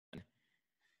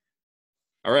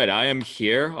All right, I am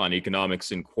here on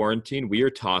Economics in Quarantine. We are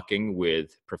talking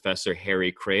with Professor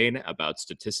Harry Crane about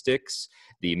statistics,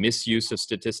 the misuse of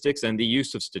statistics, and the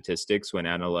use of statistics when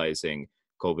analyzing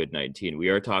COVID-19. We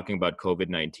are talking about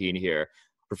COVID-19 here.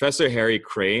 Professor Harry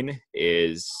Crane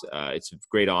it's a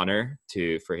great honor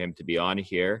for him to be on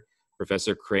here.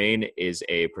 Professor Crane is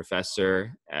a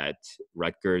professor at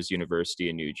Rutgers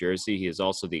University in New Jersey. He is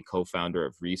also the co-founder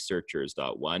of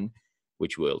researchers.one,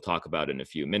 which we'll talk about in a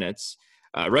few minutes.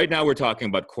 Right now, we're talking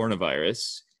about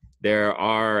coronavirus. There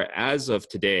are, as of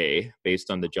today, based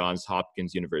on the Johns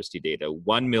Hopkins University data,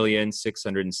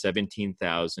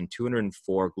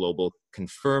 1,617,204 global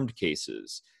confirmed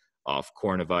cases of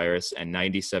coronavirus and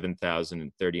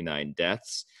 97,039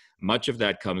 deaths. Much of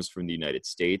that comes from the United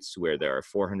States, where there are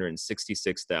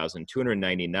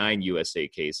 466,299 USA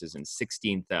cases and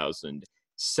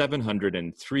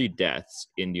 16,703 deaths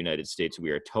in the United States.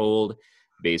 We are told,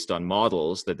 based on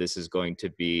models, that this is going to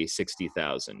be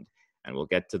 60,000. And we'll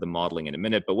get to the modeling in a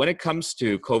minute. But when it comes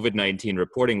to COVID-19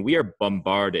 reporting, we are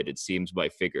bombarded, it seems, by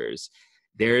figures.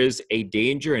 There is a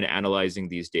danger in analyzing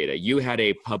these data. You had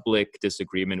a public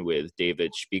disagreement with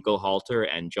David Spiegelhalter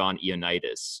and John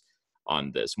Ioannidis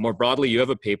on this. More broadly, you have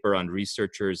a paper on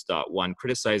researchers.one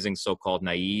criticizing so-called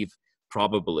naive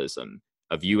probabilism,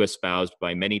 a view espoused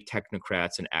by many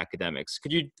technocrats and academics.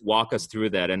 Could you walk us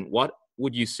through that? And what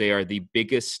would you say are the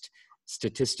biggest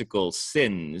statistical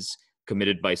sins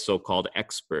committed by so-called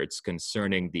experts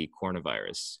concerning the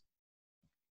coronavirus?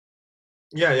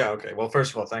 Yeah. Okay. Well,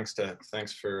 first of all, thanks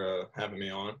for having me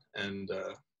on, and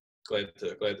glad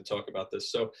to talk about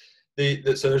this. So,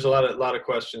 so there's a lot of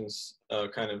questions, a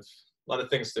lot of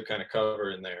things to kind of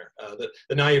cover in there.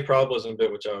 The naive probabilism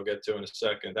bit, which I'll get to in a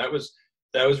second, that was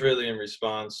really in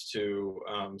response to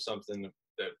something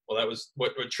that was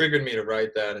what triggered me to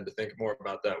write that and to think more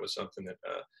about that was something that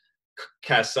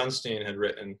Cass Sunstein had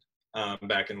written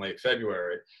back in late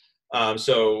February.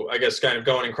 So I guess kind of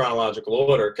going in chronological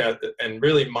order, and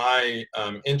really my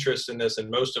interest in this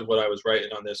and most of what I was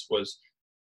writing on this was,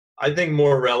 I think,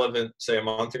 more relevant, say, a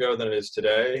month ago than it is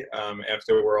today,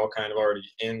 after we're all kind of already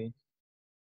in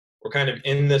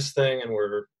this thing and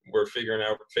we're figuring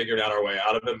out our way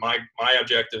out of it. My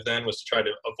objective then was to try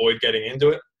to avoid getting into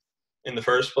it in the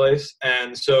first place.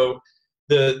 And so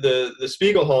the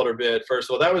Spiegelhalter bit, first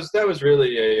of all, that was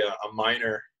really a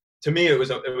minor, to me it was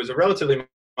a relatively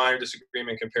minor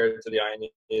disagreement compared to the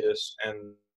Ioannidis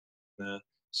and the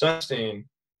Sunstein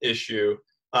issue.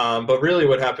 But really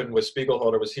what happened with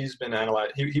Spiegelhalter was he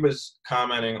was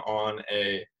commenting on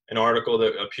an article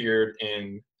that appeared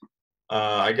in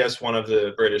I guess one of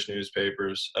the British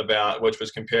newspapers, which was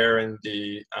comparing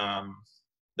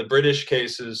the British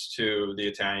cases to the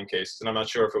Italian cases. And I'm not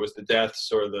sure if it was the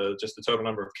deaths or just the total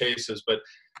number of cases, but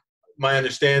my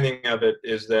understanding of it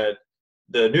is that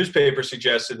the newspaper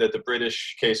suggested that the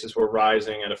British cases were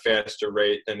rising at a faster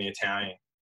rate than the Italian.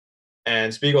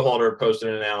 And Spiegelhalter posted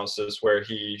an analysis where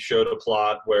he showed a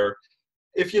plot where,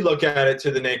 if you look at it to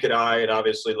the naked eye, it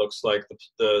obviously looks like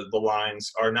the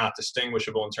lines are not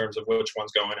distinguishable in terms of which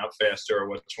one's going up faster or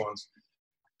which one's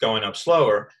going up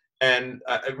slower. And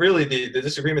really the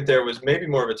disagreement there was maybe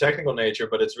more of a technical nature,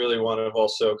 but it's really one of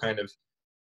also kind of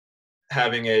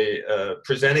having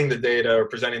presenting the data or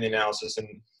presenting the analysis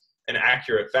in an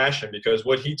accurate fashion, because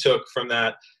what he took from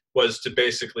that was to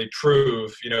basically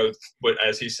prove, what,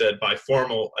 as he said, by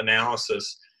formal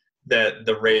analysis, that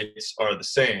the rates are the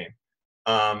same.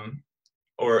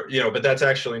 But that's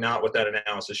actually not what that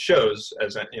analysis shows.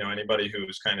 As anybody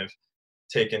who's kind of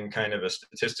taken kind of a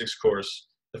statistics course,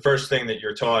 the first thing that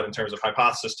you're taught in terms of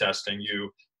hypothesis testing,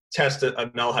 you test a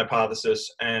null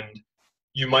hypothesis and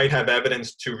you might have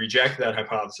evidence to reject that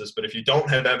hypothesis. But if you don't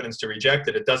have evidence to reject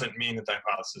it, it doesn't mean that the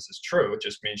hypothesis is true. It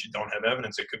just means you don't have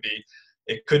evidence. It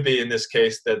could be in this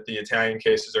case that the Italian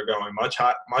cases are going much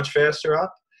faster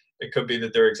up. It could be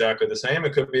that they're exactly the same.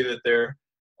 It could be that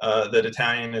that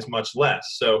Italian is much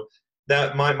less. So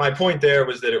that my point there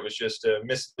was that it was just a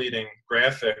misleading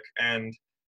graphic, and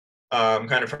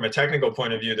kind of from a technical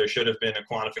point of view, there should have been a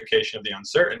quantification of the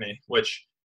uncertainty, which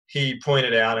he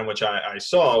pointed out and which I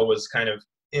saw was kind of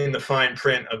in the fine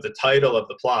print of the title of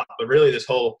the plot. But really, this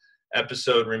whole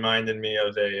episode reminded me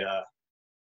of a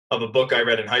book I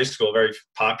read in high school, a very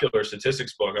popular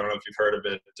statistics book. I don't know if you've heard of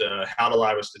it, How to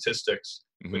Lie with Statistics,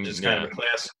 which is kind of a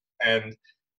classic. And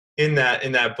in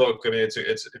that book, I mean, it's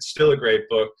still a great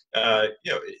book.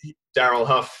 Darrell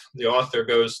Huff, the author,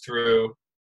 goes through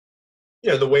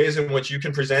the ways in which you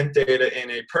can present data in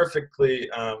a perfectly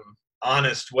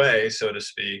honest way, so to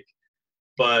speak,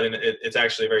 but it's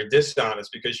actually very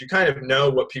dishonest because you kind of know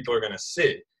what people are going to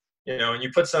see. And you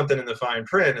put something in the fine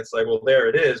print, it's like, well, there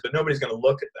it is, but nobody's going to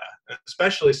look at that, and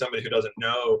especially somebody who doesn't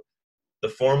know the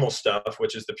formal stuff,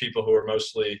 which is the people who are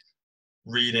mostly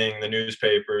reading the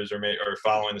newspapers or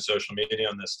following the social media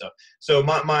on this stuff. So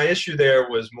my issue there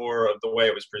was more of the way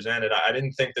it was presented. I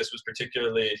didn't think this was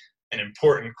particularly an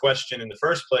important question in the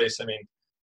first place. I mean,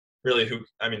 really,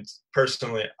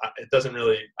 personally, it doesn't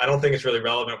really, I don't think it's really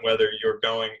relevant whether you're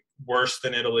going worse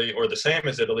than Italy or the same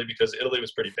as Italy, because Italy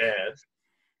was pretty bad.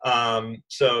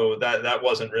 So that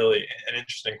wasn't really an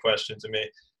interesting question to me.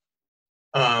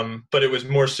 But it was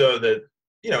more so that,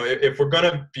 if we're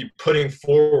going to be putting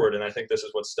forward, and I think this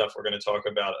is what stuff we're going to talk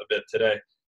about a bit today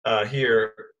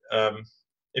here,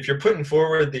 if you're putting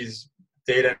forward these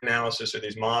data analysis or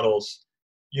these models,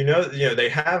 they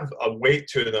have a weight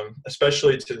to them,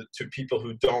 especially to people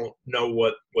who don't know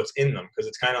what's in them, because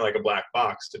it's kind of like a black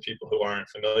box to people who aren't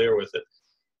familiar with it.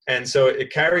 And so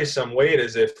it carries some weight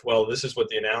as if, well, this is what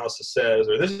the analysis says,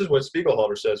 or this is what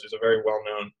Spiegelhalter says, who's a very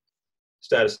well-known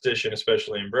statistician,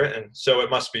 especially in Britain. So it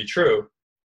must be true.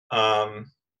 And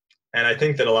I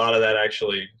think that a lot of that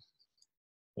actually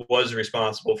was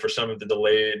responsible for some of the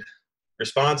delayed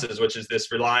responses, which is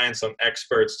this reliance on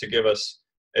experts to give us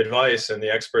advice, and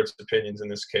the experts' opinions in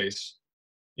this case,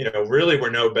 really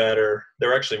were no better.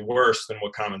 They're actually worse than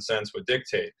what common sense would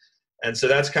dictate. And so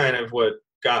that's kind of what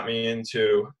got me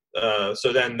into,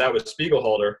 so then that was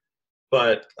Spiegelhalter.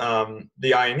 But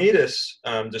the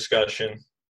Ioannidis discussion,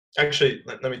 actually,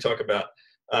 let me talk about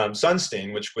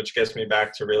Sunstein, which gets me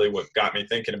back to really what got me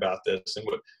thinking about this, and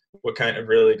what kind of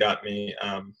really got me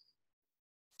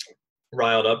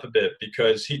riled up a bit,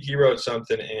 because he wrote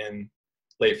something in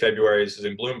late February. This is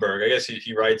in Bloomberg. I guess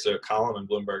he writes a column in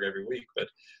Bloomberg every week,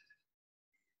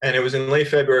 and it was in late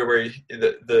February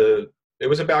where it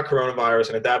was about coronavirus,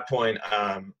 and at that point,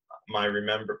 my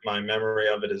memory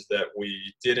of it is that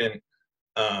we didn't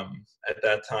at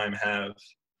that time have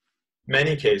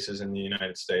many cases in the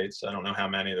United States. I don't know how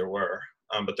many there were,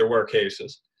 but there were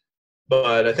cases.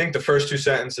 But I think the first two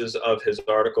sentences of his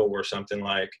article were something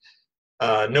like,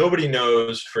 nobody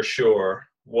knows for sure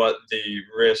what the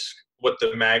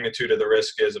magnitude of the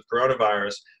risk is of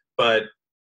coronavirus, but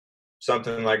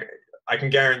something like, I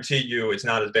can guarantee you it's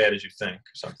not as bad as you think,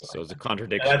 or something. So it's a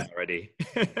contradiction already.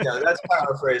 Yeah, that's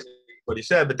paraphrasing what he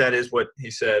said, but that is what he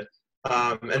said.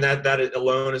 And that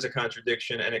alone is a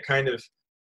contradiction, and it kind of,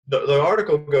 the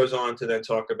article goes on to then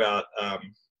talk about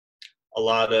a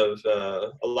lot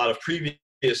of previous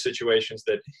situations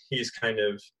that he's kind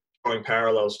of drawing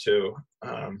parallels to,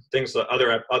 things like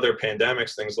other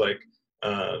pandemics, things like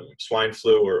swine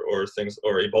flu or things,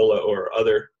 or Ebola, or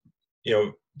other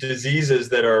diseases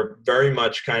that are very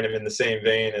much kind of in the same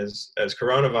vein as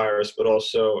coronavirus, but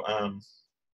also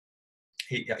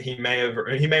he may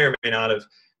or may not have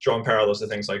drawn parallels to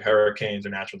things like hurricanes or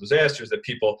natural disasters, that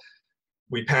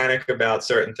we panic about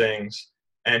certain things.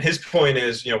 And his point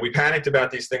is, we panicked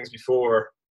about these things before.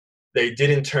 They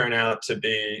didn't turn out to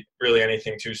be really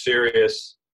anything too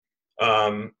serious.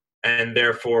 And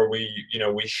therefore we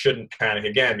shouldn't panic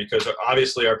again, because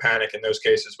obviously our panic in those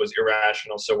cases was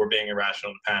irrational. So we're being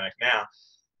irrational to panic now.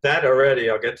 That already,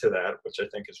 I'll get to that, which I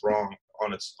think is wrong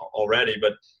on its already,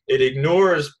 but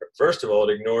first of all,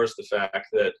 it ignores the fact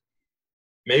that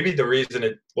maybe the reason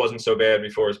it wasn't so bad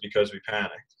before is because we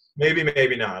panicked. Maybe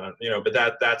not, but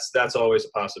that's always a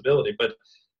possibility. But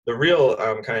the real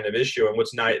kind of issue, and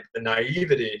what's the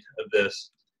naivety of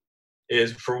this,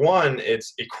 is, for one,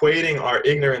 it's equating our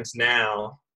ignorance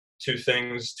now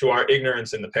to our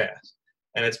ignorance in the past.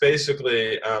 And it's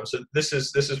basically, so this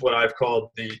is what I've called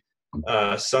the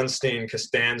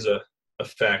Sunstein-Costanza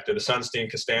effect, or the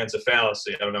Sunstein-Costanza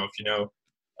fallacy. I don't know if you know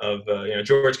of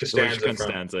George Costanza. George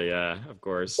Costanza, yeah, of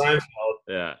course. Seinfeld,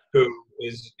 yeah, who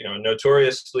is a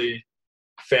notoriously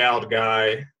failed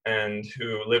guy, and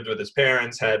who lived with his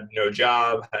parents, had no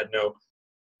job, had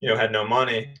no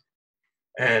money.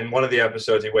 And one of the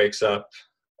episodes, he wakes up,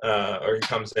 or he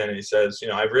comes in and he says,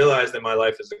 I've realized that my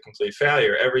life is a complete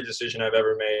failure. Every decision I've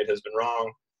ever made has been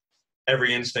wrong.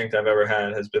 Every instinct I've ever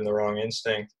had has been the wrong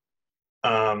instinct.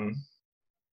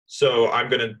 So I'm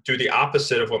going to do the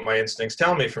opposite of what my instincts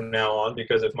tell me from now on,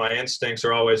 because if my instincts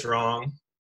are always wrong,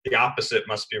 the opposite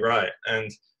must be right.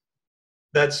 And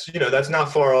that's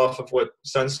not far off of what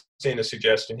Sunstein is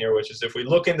suggesting here, which is, if we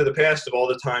look into the past of all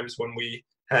the times when we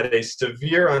had a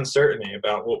severe uncertainty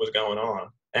about what was going on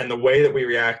and the way that we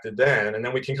reacted then, and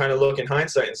then we can kind of look in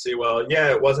hindsight and see, well,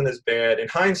 yeah, it wasn't as bad. In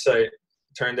hindsight, it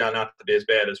turned out not to be as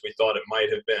bad as we thought it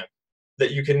might have been.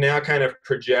 That you can now kind of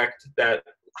project that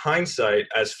hindsight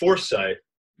as foresight,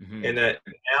 in that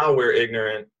now we're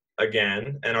ignorant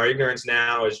again, and our ignorance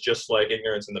now is just like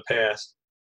ignorance in the past.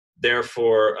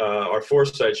 therefore our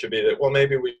foresight should be that, well,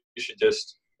 maybe we should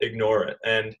just ignore it.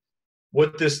 And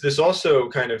what this also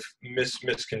kind of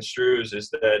misconstrues is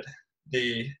that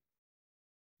the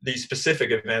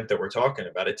specific event that we're talking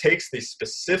about, it takes the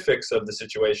specifics of the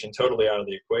situation totally out of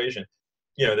the equation.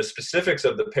 The specifics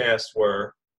of the past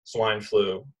were swine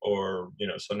flu or,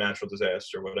 some natural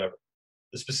disaster or whatever.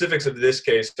 The specifics of this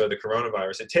case are the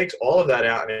coronavirus. It takes all of that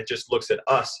out and it just looks at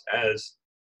us as,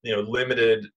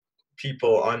 limited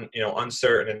people,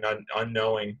 uncertain and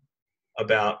unknowing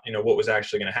about, what was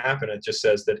actually going to happen. It just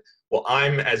says that, well,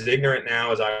 I'm as ignorant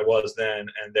now as I was then,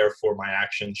 and therefore my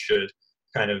actions should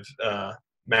kind of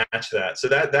match that. So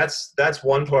that's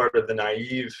one part of the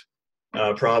naive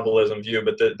probabilism view.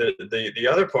 But the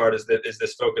other part is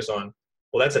this focus on,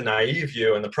 well, that's a naive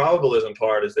view, and the probabilism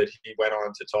part is that he went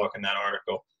on to talk in that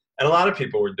article, and a lot of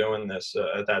people were doing this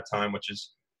at that time, which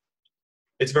is,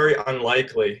 it's very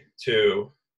unlikely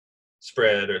to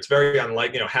spread, or it's very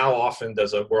unlikely. How often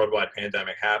does a worldwide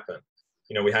pandemic happen?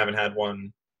 We haven't had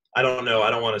one. I don't know. I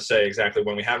don't want to say exactly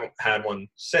when. We haven't had one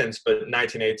since, but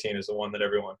 1918 is the one that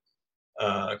everyone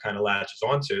kind of latches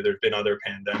onto. There've been other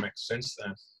pandemics since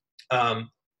then.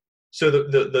 So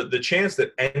the chance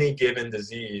that any given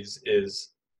disease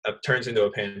turns into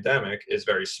a pandemic is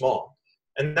very small,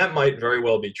 and that might very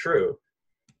well be true.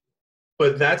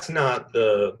 But that's not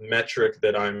the metric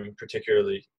that I'm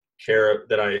particularly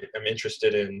that I am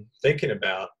interested in thinking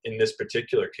about in this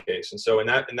particular case. And so in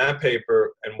that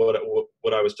paper, and what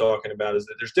I was talking about is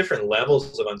that there's different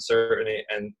levels of uncertainty,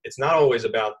 and it's not always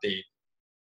about the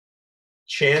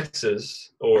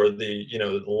chances or the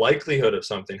likelihood of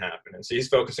something happening. So he's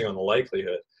focusing on the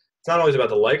likelihood. It's not always about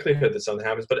the likelihood that something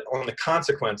happens, but on the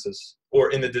consequences,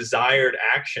 or in the desired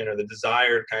action, or the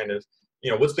desired kind of,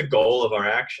 what's the goal of our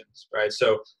actions, right?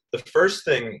 So the first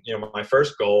thing, my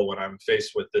first goal when I'm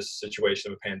faced with this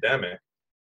situation of a pandemic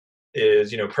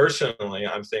is, personally,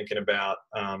 I'm thinking about,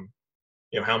 how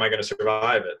am I going to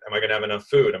survive it? Am I going to have enough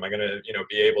food? Am I going to,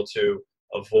 be able to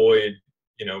avoid,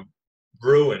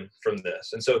 ruin from this?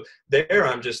 And so there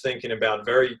I'm just thinking about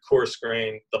very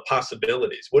coarse-grained, the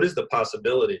possibilities. What is the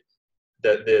possibility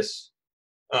that this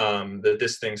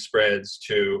thing spreads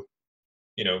to,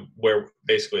 where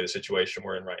basically the situation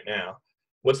we're in right now?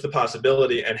 What's the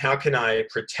possibility, and how can I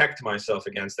protect myself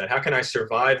against that? How can I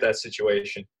survive that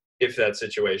situation if that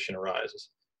situation arises?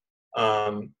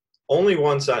 Only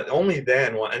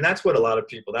then, and that's what a lot of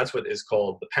people, that's what is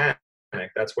called the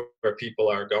panic. That's where people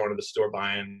are going to the store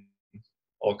buying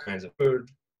all kinds of food.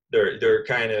 They're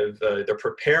kind of they're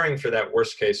preparing for that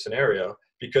worst case scenario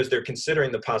because they're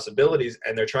considering the possibilities,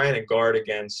 and they're trying to guard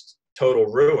against total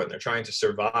ruin. They're trying to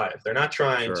survive. They're not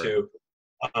trying to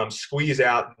squeeze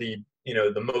out the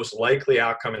most likely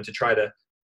outcome and to try to,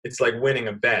 it's like winning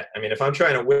a bet. I mean, if I'm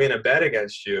trying to win a bet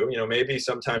against you, maybe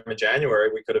sometime in January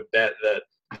we could have bet that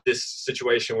this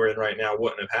situation we're in right now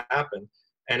wouldn't have happened.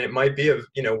 And it might be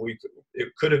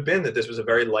it could have been that this was a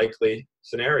very likely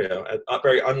scenario, a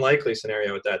very unlikely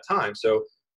scenario at that time. So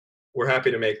we're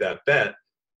happy to make that bet,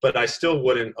 but I still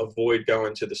wouldn't avoid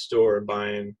going to the store and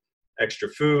buying extra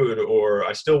food, or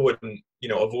I still wouldn't,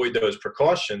 avoid those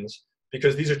precautions,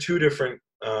 because these are two different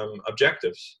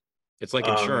objectives. It's like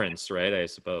insurance, right? I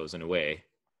suppose, in a way.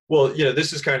 Well,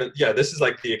 this is this is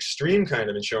like the extreme kind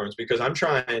of insurance, because I'm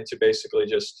trying to basically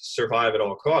just survive at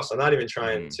all costs. I'm not even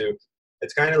trying to,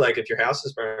 it's kind of like if your house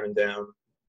is burning down,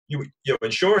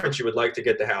 insurance, you would like to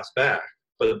get the house back.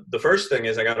 But the first thing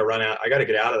is I got to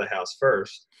get out of the house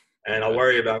first, and I'll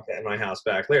worry about getting my house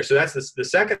back later. So that's the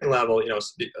second level,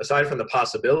 aside from the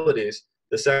possibilities,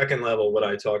 the second level, what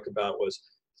I talked about was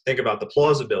think about the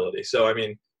plausibility. So, I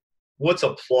mean, what's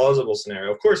a plausible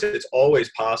scenario? Of course, it's always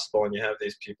possible, and you have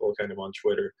these people kind of on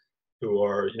Twitter who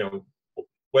are,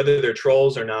 whether they're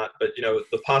trolls or not, but,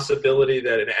 the possibility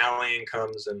that an alien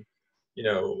comes and,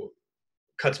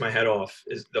 cuts my head off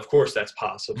is, of course, that's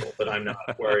possible, but I'm not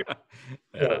worried.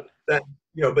 But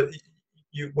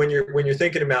when you're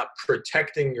thinking about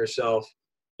protecting yourself,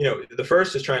 the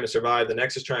first is trying to survive. The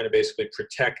next is trying to basically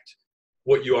protect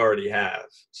what you already have.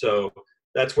 So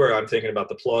that's where I'm thinking about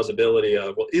the plausibility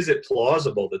of, well, is it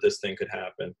plausible that this thing could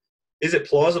happen? Is it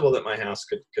plausible that my house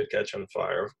could catch on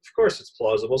fire? Of course it's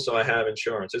plausible, so I have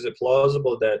insurance. Is it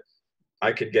plausible that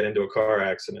I could get into a car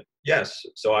accident? Yes,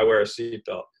 so I wear a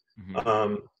seatbelt,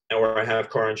 or I have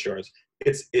car insurance.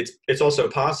 It's also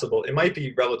possible. It might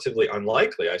be relatively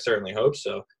unlikely. I certainly hope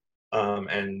so.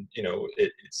 And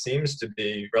it seems to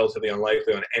be relatively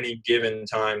unlikely on any given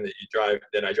time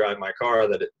that I drive my car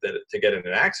that to get in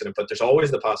an accident. But there's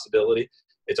always the possibility.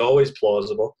 It's always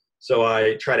plausible. So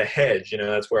I try to hedge.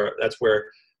 That's where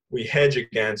we hedge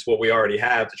against what we already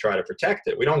have to try to protect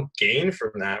it. We don't gain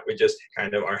from that. We just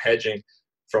kind of are hedging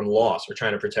from loss. We're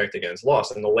trying to protect against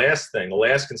loss. And the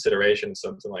last consideration in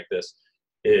something like this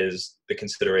is the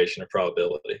consideration of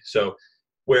probability. So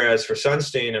whereas for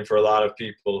Sunstein and for a lot of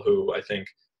people who I think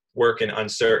work in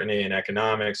uncertainty in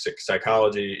economics,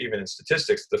 psychology, even in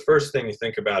statistics, the first thing you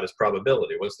think about is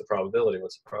probability. What's the probability?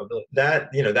 What's the probability? That,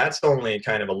 that's only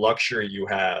kind of a luxury you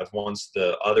have once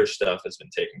the other stuff has been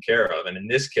taken care of. And in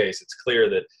this case, it's clear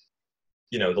that,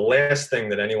 the last thing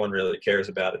that anyone really cares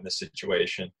about in this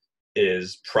situation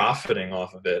is profiting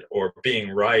off of it or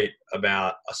being right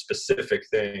about a specific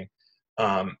thing.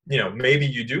 Maybe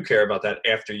you do care about that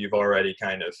after you've already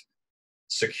kind of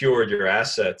secured your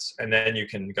assets, and then you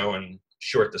can go and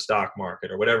short the stock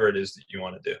market or whatever it is that you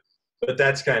want to do. But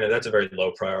that's a very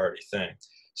low priority thing.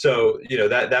 So,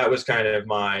 that was kind of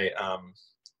my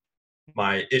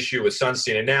my issue with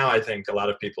Sunstein. And now I think a lot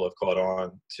of people have caught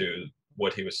on to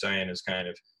what he was saying is kind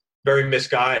of very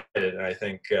misguided. And I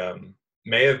think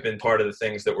may have been part of the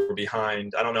things that were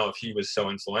behind. I don't know if he was so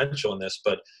influential in this,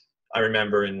 but I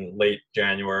remember in late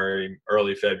January,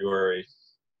 early February,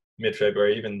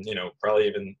 mid-February, even, probably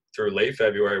even through late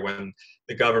February, when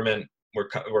the government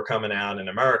were coming out in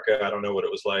America. I don't know what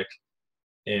it was like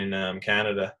in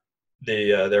Canada.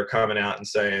 They're coming out and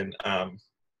saying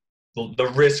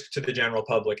the risk to the general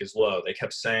public is low. They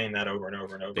kept saying that over and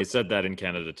over and over. They said that in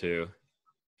Canada too,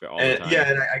 for all the time. Yeah,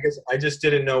 and I guess I just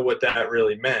didn't know what that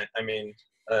really meant. I mean,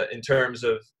 in terms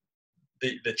of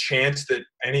the chance that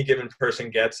any given person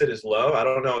gets it is low. I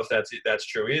don't know if that's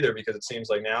true either, because it seems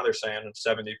like now they're saying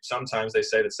 70. Sometimes they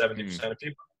say that 70% of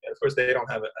people. Of course, they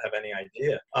don't have any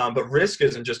idea. But risk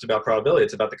isn't just about probability;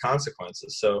 it's about the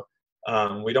consequences. So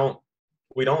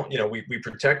we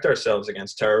protect ourselves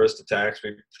against terrorist attacks.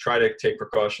 We try to take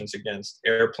precautions against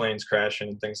airplanes crashing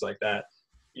and things like that,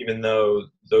 even though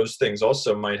those things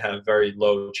also might have very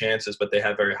low chances, but they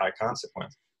have very high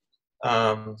consequences.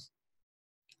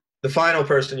 The final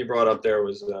person you brought up there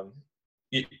was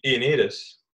Ioannidis,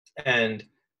 and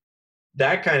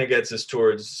that kind of gets us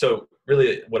towards, so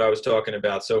really what I was talking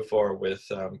about so far with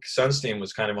Sunstein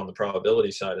was kind of on the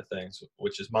probability side of things,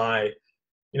 which is my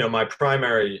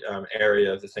primary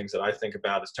area of the things that I think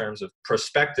about in terms of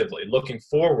prospectively, looking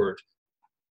forward,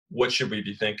 what should we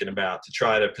be thinking about to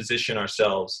try to position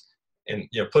ourselves and,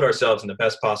 put ourselves in the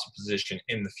best possible position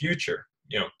in the future,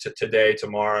 today,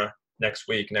 tomorrow, next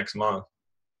week, next month.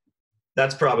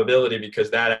 That's probability,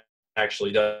 because that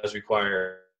actually does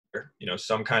require,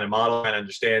 some kind of model and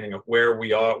understanding of where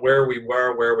we are, where we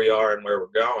were, where we are, and where we're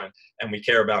going. And we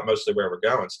care about mostly where we're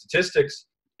going. Statistics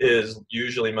is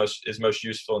usually most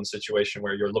useful in a situation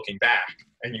where you're looking back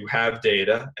and you have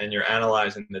data and you're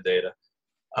analyzing the data.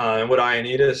 And what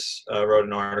Ioannidis wrote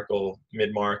an article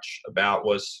mid-March about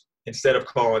was, instead of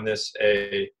calling this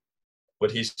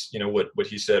what he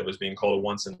said was being called a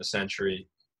once in a century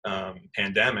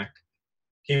pandemic,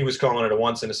 he was calling it a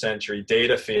once in a century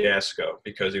data fiasco,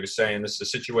 because he was saying this is a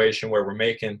situation where we're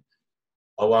making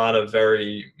a lot of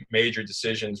very major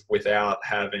decisions without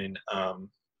having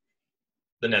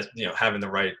having the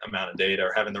right amount of data,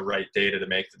 or having the right data to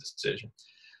make the decision.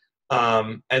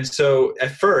 And so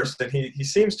at first, and he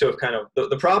seems to have kind of,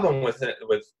 the problem with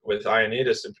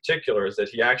Ioannidis in particular is that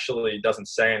he actually doesn't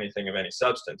say anything of any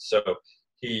substance. So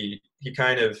he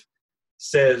kind of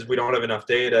says we don't have enough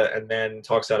data, and then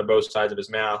talks out of both sides of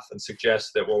his mouth and suggests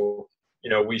that,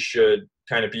 we should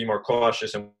kind of be more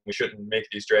cautious and we shouldn't make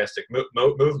these drastic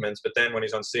movements. But then when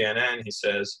he's on CNN, he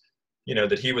says,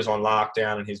 that he was on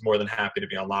lockdown and he's more than happy to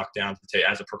be on lockdown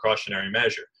as a precautionary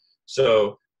measure.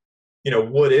 So,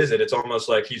 what is it? It's almost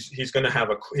like he's going to have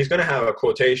a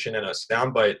quotation and a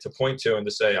soundbite to point to and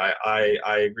to say,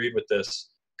 I agreed with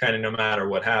this kind of no matter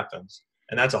what happens.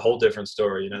 And that's a whole different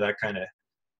story. That kind of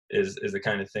is the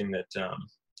kind of thing that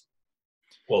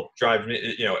drives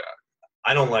me,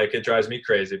 I don't like it, drives me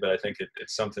crazy, but I think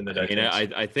it's something that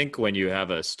I think when you have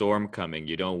a storm coming,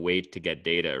 you don't wait to get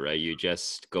data, right? You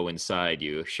just go inside,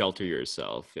 you shelter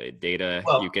yourself. Data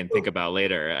you can think about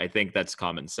later. I think that's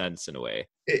common sense in a way.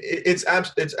 It's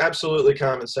absolutely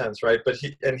common sense, right? But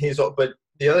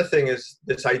the other thing is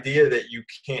this idea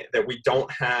that we don't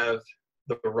have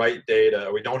the right data,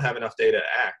 or we don't have enough data to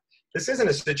act. This isn't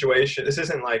a situation, this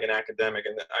isn't like an academic,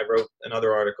 and I wrote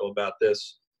another article about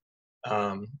this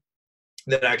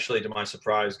that actually, to my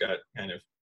surprise, got kind of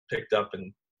picked up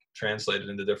and translated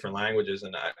into different languages.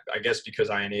 And I guess because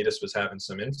Ioannidis was having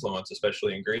some influence,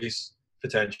 especially in Greece,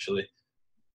 potentially.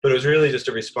 But it was really just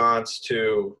a response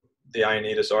to the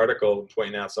Ioannidis article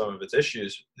pointing out some of its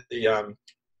issues.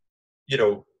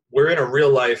 we're in a real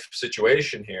life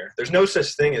situation here. There's no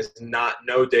such thing as not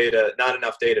enough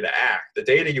data to act. The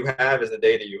data you have is the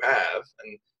data you have,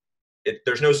 and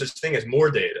there's no such thing as more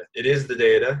data. It is the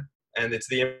data, and it's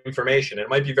the information. And it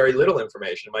might be very little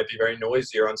information. It might be very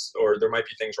noisy, or there might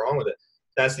be things wrong with it.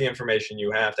 That's the information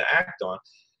you have to act on.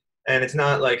 And it's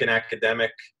not like an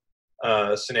academic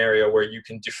scenario where you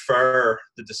can defer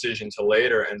the decision to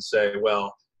later and say,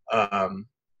 well,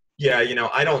 yeah,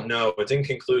 I don't know. It's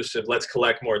inconclusive. Let's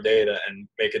collect more data and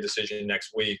make a decision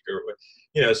next week.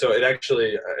 Or, so it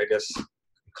actually, I guess,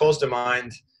 calls to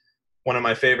mind one of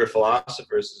my favorite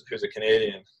philosophers who's a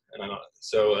Canadian. And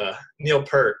Neil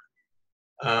Peart,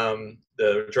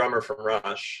 the drummer from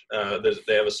Rush,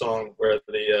 they have a song where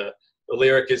the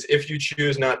lyric is, if you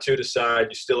choose not to decide,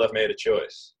 you still have made a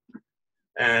choice.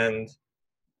 And,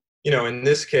 in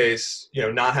this case,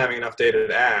 not having enough data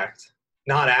to act,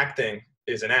 not acting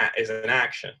is an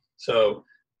action. So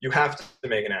you have to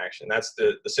make an action. That's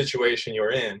the situation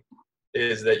you're in,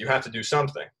 is that you have to do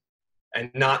something,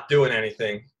 and not doing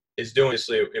anything is doing.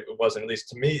 It wasn't, at least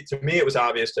to me, it was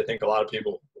obvious. I think a lot of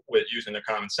people with using their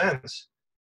common sense,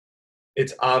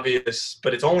 it's obvious,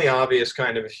 but it's only obvious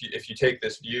kind of if you take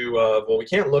this view of, well, we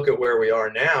can't look at where we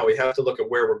are now. We have to look at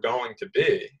where we're going to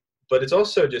be. But it's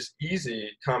also just easy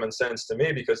common sense to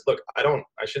me, because look,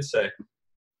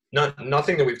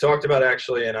 nothing that we've talked about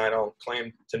actually, and I don't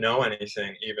claim to know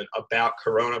anything even about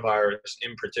coronavirus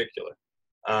in particular.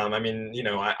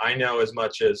 I know as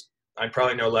much as, I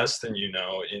probably know less than you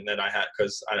know, in that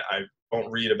because I won't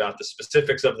read about the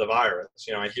specifics of the virus.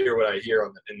 I hear what I hear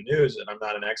in the news, and I'm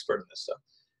not an expert in this stuff.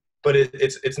 But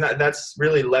it's not, that's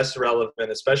really less relevant,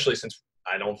 especially since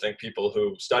I don't think people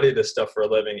who study this stuff for a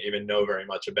living even know very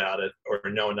much about it, or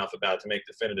know enough about it to make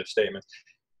definitive statements.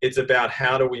 It's about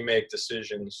how do we make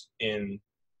decisions in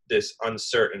this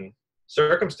uncertain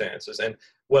circumstances. And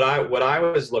what I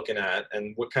was looking at,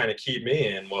 and what kind of keyed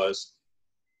me in, was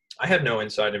I had no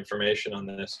inside information on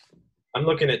this. I'm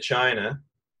looking at China,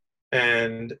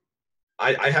 and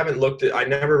I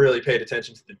never really paid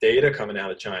attention to the data coming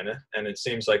out of China. And it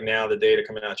seems like now the data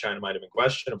coming out of China might have been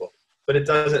questionable. But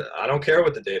I don't care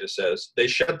what the data says. They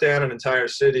shut down an entire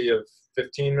city of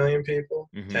 15 million people,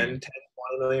 10, 20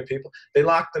 million people. They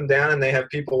lock them down, and they have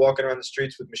people walking around the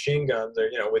streets with machine guns, or,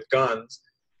 with guns,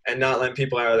 and not letting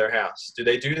people out of their house. Do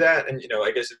they do that? And,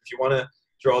 I guess if you want to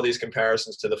draw these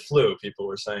comparisons to the flu, people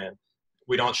were saying,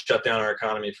 we don't shut down our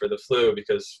economy for the flu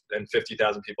because then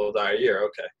 50,000 people die a year.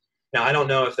 Okay. Now, I don't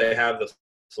know if they have the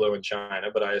flu in China,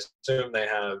 but I assume they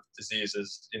have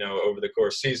diseases, over the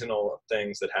course, seasonal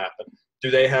things that happen. Do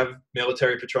they have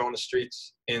military patrol in the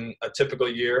streets in a typical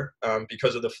year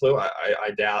because of the flu?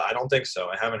 I doubt. I don't think so.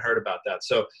 I haven't heard about that.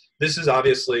 So this is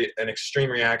obviously an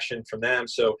extreme reaction from them.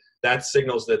 So that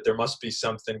signals that there must be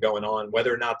something going on.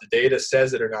 Whether or not the data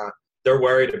says it or not, they're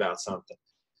worried about something.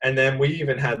 And then we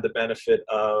even had the benefit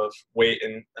of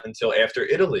waiting until after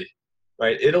Italy.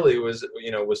 Right, Italy was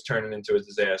turning into a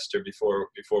disaster before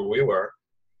we were.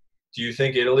 Do you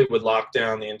think Italy would lock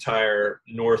down the entire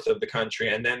north of the country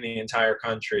and then the entire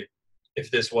country if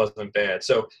this wasn't bad?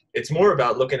 So it's more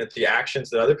about looking at the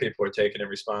actions that other people are taking in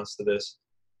response to this,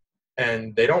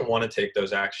 and they don't want to take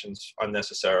those actions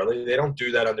unnecessarily. They don't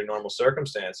do that under normal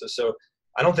circumstances. So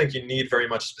I don't think you need very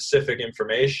much specific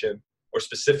information or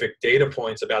specific data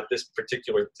points about this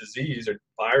particular disease or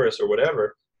virus or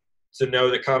whatever to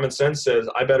know that common sense says,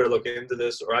 I better look into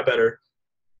this, or I better,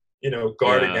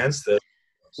 guard against this.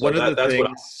 So one of the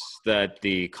things that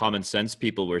the common sense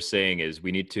people were saying is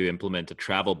we need to implement a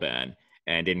travel ban.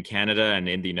 And in Canada and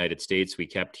in the United States, we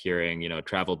kept hearing,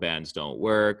 travel bans don't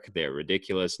work. They're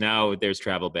ridiculous. Now there's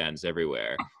travel bans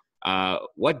everywhere.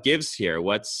 What gives here?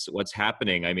 What's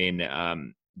happening? I mean,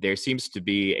 there seems to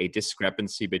be a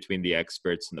discrepancy between the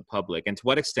experts and the public. And to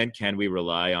what extent can we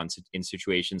rely on, in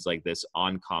situations like this,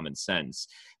 on common sense?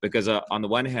 Because on the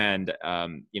one hand,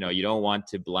 you don't want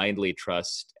to blindly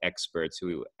trust experts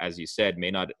who, as you said, may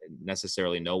not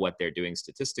necessarily know what they're doing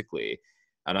statistically.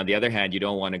 And on the other hand, you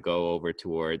don't want to go over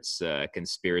towards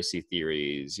conspiracy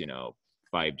theories,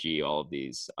 5G, all of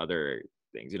these other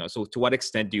things. So to what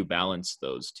extent do you balance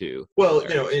those two? Well,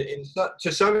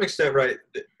 to some extent, right,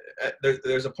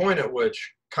 there's a point at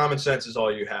which common sense is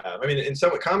all you have. I mean, in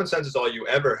some way, common sense is all you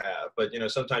ever have. But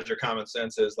sometimes your common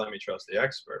sense is, let me trust the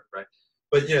expert, right?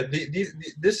 But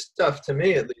this stuff, to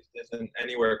me at least, isn't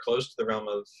anywhere close to the realm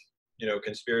of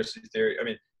conspiracy theory. I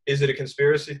mean, is it a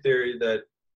conspiracy theory that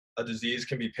a disease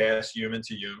can be passed human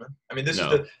to human? I mean, this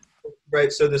is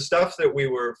right. So the stuff that we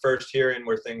were first hearing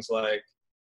were things like,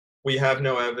 we have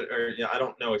no evidence, or I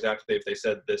don't know exactly if they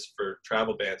said this for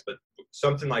travel bans, but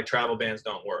something like travel bans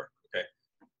don't work. Okay.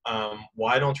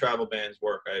 Why don't travel bans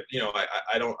work? I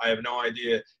have no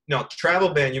idea. No,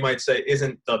 travel ban, you might say,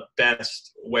 isn't the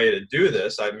best way to do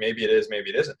this. Maybe it is, maybe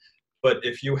it isn't. But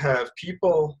if you have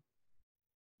people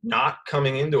not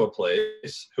coming into a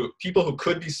place, people who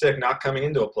could be sick not coming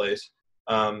into a place,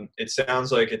 it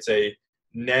sounds like it's a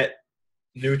net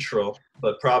neutral,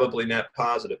 but probably net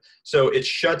positive. So it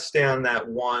shuts down that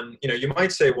one. You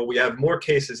might say, well, we have more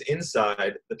cases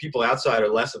inside. The people outside are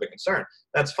less of a concern.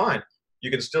 That's fine.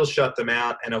 You can still shut them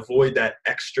out and avoid that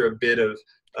extra bit of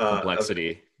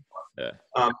complexity.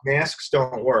 Masks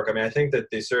don't work. I mean, I think that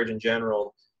the Surgeon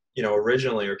General,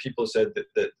 originally, or people said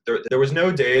that there was no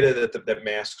data that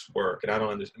masks work. And I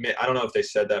don't know if they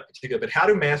said that particularly, but how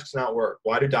do masks not work?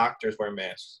 Why do doctors wear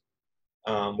masks?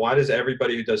 Why does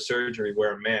everybody who does surgery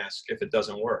wear a mask if it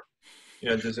doesn't work?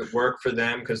 Does it work for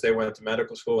them because they went to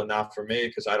medical school and not for me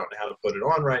because I don't know how to put it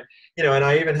on right? And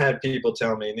I even had people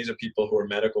tell me, and these are people who are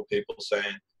medical people,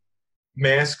 saying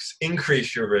masks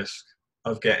increase your risk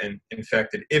of getting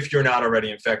infected if you're not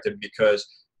already infected, because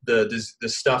the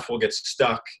stuff will get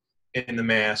stuck in the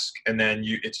mask and then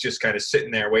it's just kind of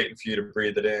sitting there waiting for you to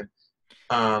breathe it in.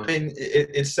 I mean,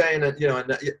 it's saying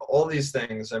that, all these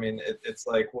things, I mean, it's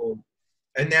like, well,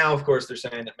 and now, of course, they're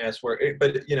saying that masks work.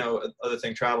 But, other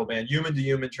thing, travel ban,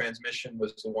 human-to-human transmission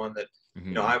was the one that,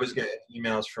 I was getting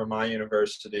emails from my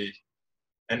university.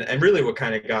 And really what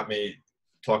kind of got me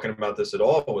talking about this at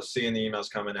all was seeing the emails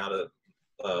coming out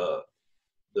of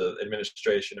the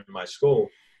administration in my school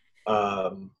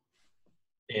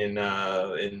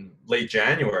in late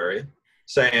January,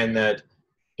 saying that,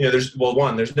 there's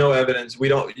no evidence. We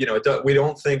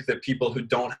don't think that people who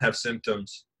don't have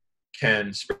symptoms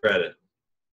can spread it.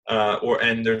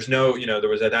 And there's there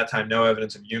was at that time no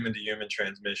evidence of human-to-human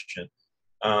transmission,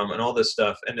 and all this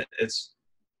stuff. And it's,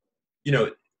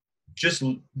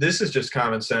 this is just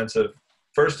common sense of,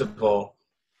 first of all,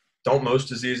 don't most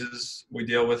diseases we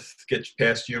deal with get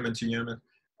past human to human?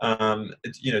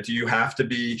 Do you have to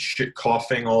be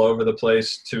coughing all over the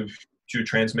place to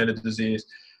transmit a disease?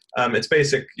 It's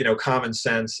basic, common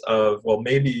sense of, well,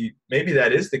 maybe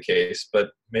that is the case,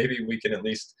 but maybe we can at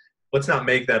least, let's not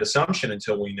make that assumption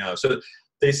until we know. So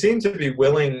they seem to be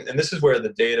willing, and this is where the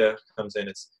data comes in.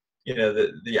 It's,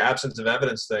 the absence of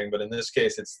evidence thing, but in this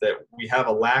case, it's that we have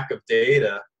a lack of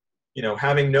data.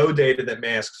 Having no data that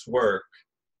masks work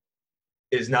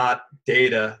is not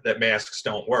data that masks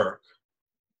don't work.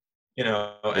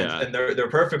 And they're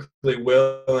perfectly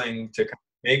willing to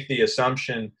make the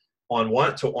assumption on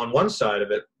one side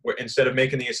of it, instead of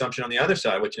making the assumption on the other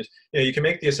side, which is, you can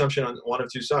make the assumption on one of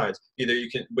two sides. Either you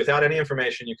can, without any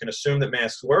information, you can assume that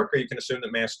masks work, or you can assume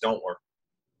that masks don't work.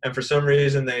 And for some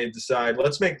reason, they decide,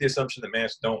 let's make the assumption that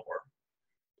masks don't work.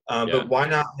 But why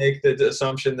not make the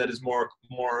assumption that is more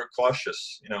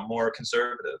cautious, more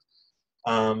conservative?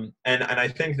 And I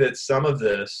think that some of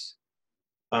this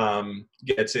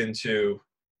gets into.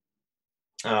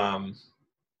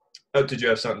 Oh, did you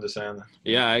have something to say on that?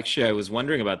 Yeah, actually, I was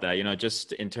wondering about that.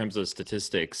 Just in terms of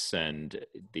statistics and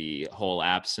the whole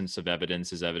absence of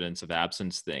evidence is evidence of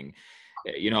absence thing.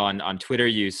 On Twitter,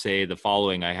 you say the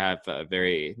following. I have a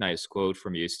very nice quote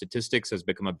from you. Statistics has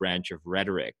become a branch of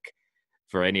rhetoric.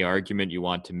 For any argument you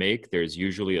want to make, there's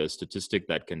usually a statistic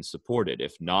that can support it.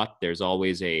 If not, there's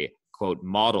always a, quote,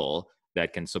 model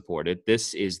that can support it.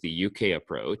 This is the UK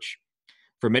approach.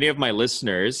 For many of my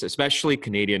listeners, especially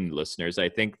Canadian listeners, I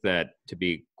think that, to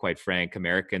be quite frank,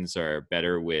 Americans are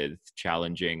better with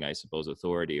challenging, I suppose,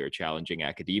 authority or challenging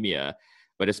academia.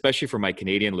 But especially for my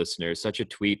Canadian listeners, such a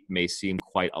tweet may seem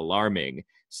quite alarming.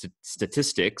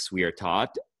 Statistics, we are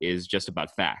taught, is just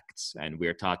about facts. And we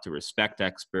are taught to respect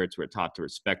experts. We're taught to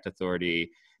respect authority,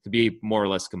 to be more or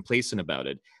less complacent about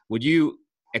it. Would you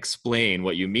explain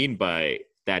what you mean by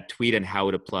that tweet and how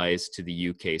it applies to the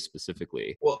UK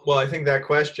specifically? Well, I think that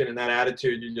question and that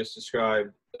attitude you just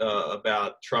described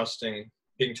about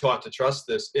being taught to trust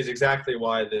this is exactly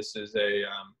why this is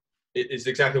is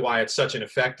exactly why it's such an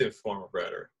effective form of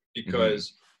rhetoric,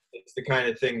 because it's the kind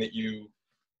of thing that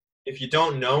if you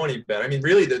don't know any better, I mean,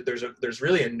 really, there's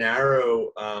really a narrow,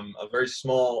 a very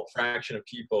small fraction of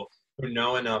people who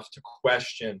know enough to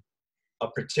question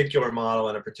a particular model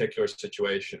in a particular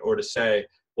situation, or to say,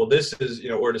 well, this is,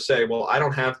 or to say, well, I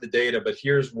don't have the data, but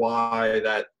here's why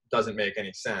that doesn't make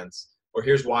any sense, or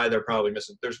here's why they're probably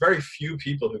missing. There's very few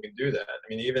people who can do that. I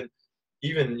mean, even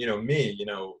me,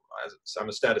 I'm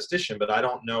a statistician, but I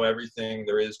don't know everything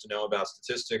there is to know about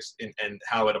statistics and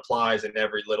how it applies in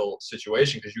every little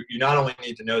situation, because you not only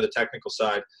need to know the technical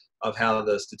side of how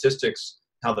the statistics,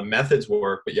 how the methods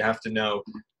work, but you have to know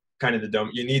kind of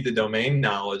you need the domain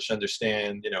knowledge to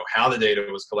understand, how the data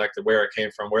was collected, where it came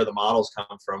from, where the models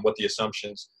come from, what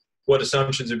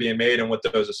assumptions are being made, and what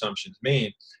those assumptions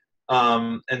mean.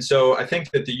 And so I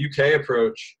think that the UK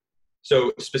approach,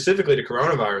 so specifically to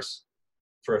coronavirus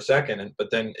for a second, but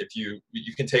then if you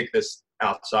can take this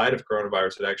outside of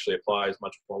coronavirus, it actually applies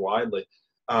much more widely.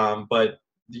 But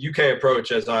the UK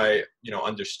approach, as I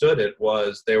understood it,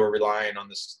 was they were relying on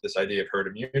this idea of herd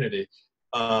immunity,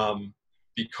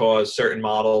 because certain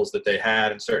models that they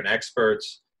had and certain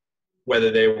experts,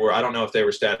 whether they were, I don't know if they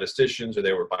were statisticians or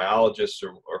they were biologists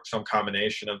or some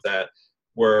combination of that,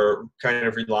 were kind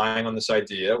of relying on this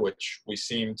idea, which we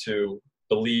seem to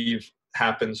believe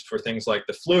happens for things like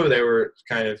the flu. They were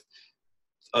kind of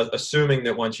assuming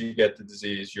that once you get the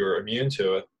disease, you're immune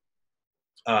to it.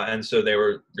 And so they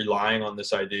were relying on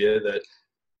this idea that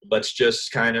let's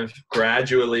just kind of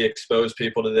gradually expose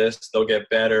people to this, they'll get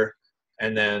better,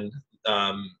 and then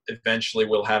eventually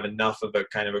we'll have enough of a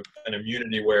kind of an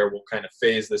immunity where we'll kind of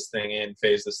phase this thing in,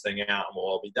 phase this thing out, and we'll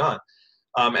all be done.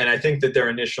 And I think that their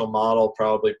initial model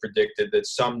probably predicted that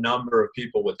some number of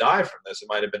people would die from this. It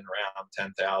might have been around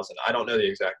 10,000. I don't know the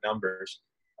exact numbers.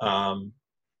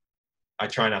 I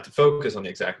try not to focus on the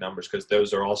exact numbers because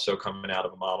those are also coming out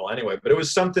of a model anyway. But it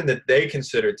was something that they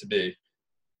considered to be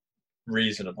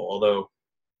reasonable, although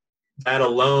that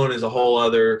alone is a whole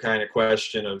other kind of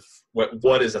question of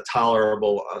what is a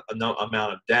tolerable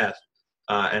amount of death,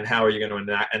 and how are you going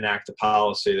to enact a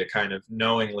policy that kind of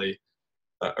knowingly,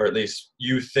 or at least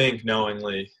you think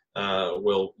knowingly,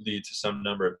 will lead to some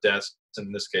number of deaths,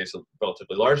 in this case a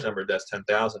relatively large number of deaths,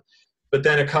 10,000. But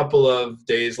then a couple of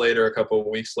days later, a couple of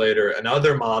weeks later,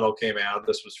 another model came out.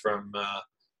 This was from,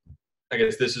 I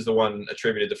guess this is the one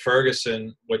attributed to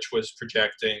Ferguson, which was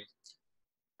projecting,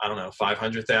 I don't know,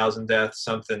 500,000 deaths,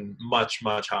 something much,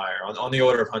 much higher, on the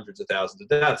order of hundreds of thousands of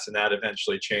deaths. And that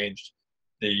eventually changed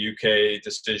the UK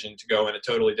decision to go in a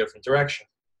totally different direction.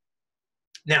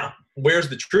 Now, where's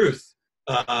the truth?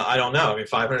 I don't know. I mean,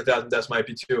 500,000 deaths might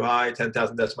be too high,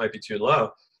 10,000 deaths might be too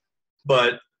low.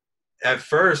 But at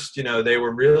first, they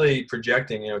were really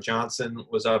projecting, Johnson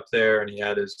was up there and he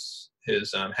had his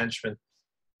henchmen,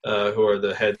 who are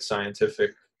the head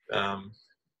scientific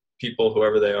people,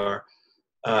 whoever they are,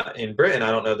 in Britain.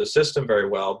 I don't know the system very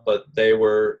well, but they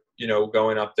were,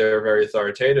 going up there very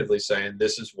authoritatively saying,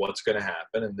 this is what's going to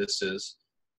happen. And this is,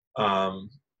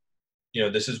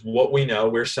 this is what we know.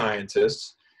 We're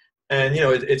scientists. And,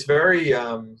 it's very,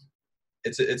 to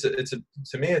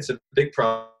me, it's a big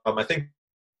problem. I think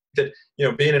that,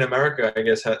 being in America, I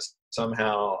guess,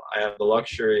 somehow I have the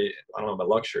luxury, I don't know about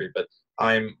luxury, but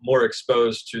I'm more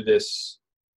exposed to this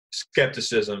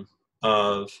skepticism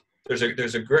of, there's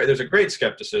a great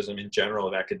skepticism in general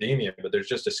of academia, but there's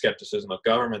just a skepticism of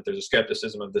government. There's a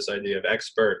skepticism of this idea of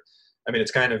expert. I mean,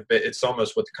 it's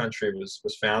almost what the country was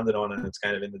founded on, and it's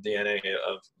kind of in the DNA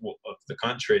of the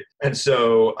country. And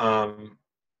so,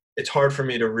 it's hard for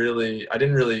me I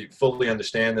didn't really fully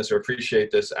understand this or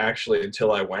appreciate this actually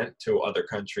until I went to other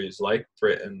countries like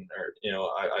Britain, or,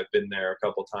 I've been there a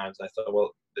couple times. And I thought,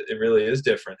 well, it really is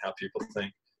different how people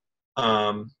think.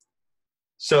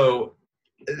 So,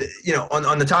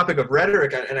 on the topic of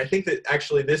rhetoric, and I think that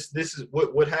actually this is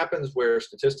what happens where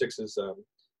statistics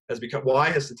why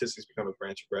has statistics become a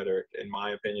branch of rhetoric? In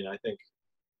my opinion, I think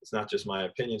it's not just my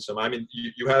opinion. So, I mean,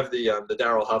 you have the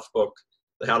Darrell Huff book,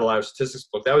 the How to Lie with Statistics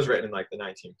book, that was written in like the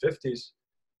 1950s.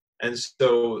 And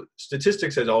so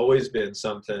statistics has always been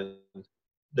something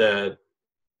that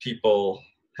people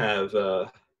have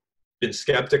been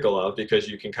skeptical of, because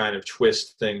you can kind of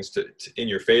twist things in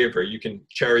your favor. You can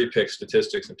cherry pick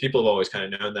statistics, and people have always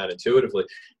kind of known that intuitively.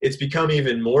 It's become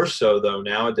even more so, though,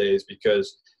 nowadays,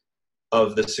 because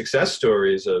of the success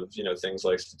stories of, things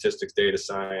like statistics, data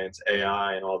science,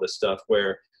 AI, and all this stuff,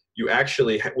 where we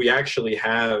actually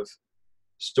have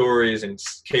stories and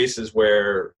cases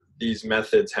where these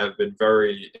methods have been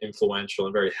very influential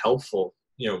and very helpful.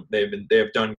 They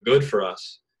have done good for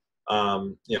us.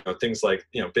 Things like,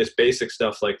 this basic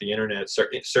stuff like the internet,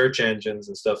 search engines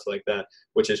and stuff like that,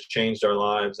 which has changed our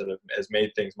lives and has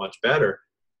made things much better.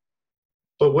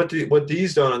 But what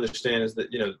these don't understand is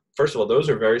that, first of all, those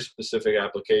are very specific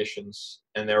applications,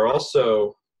 and they're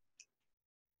also,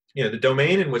 the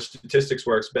domain in which statistics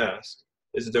works best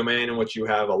is a domain in which you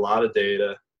have a lot of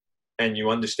data and you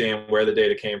understand where the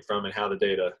data came from and how the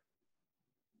data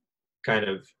kind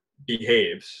of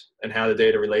behaves and how the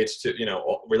data relates to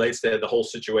the whole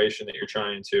situation that you're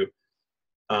trying to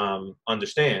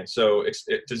understand. So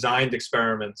designed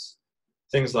experiments,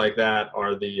 things like that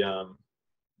are the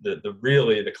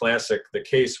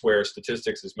case where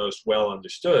statistics is most well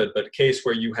understood, but a case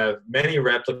where you have many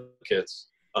replicates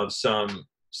of some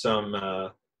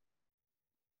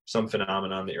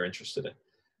phenomenon that you're interested in.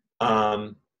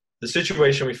 The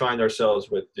situation we find ourselves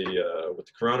with the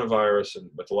coronavirus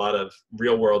and with a lot of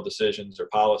real world decisions or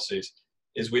policies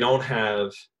is we don't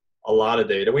have a lot of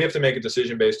data. We have to make a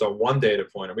decision based on one data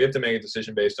point, or we have to make a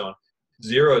decision based on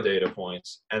 0 data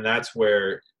points, and that's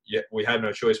where we have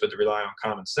no choice but to rely on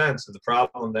common sense. And the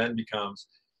problem then becomes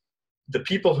the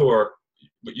people who are,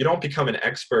 you don't become an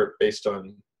expert based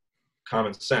on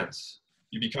common sense.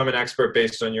 You become an expert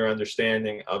based on your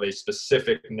understanding of a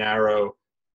specific narrow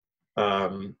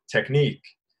technique.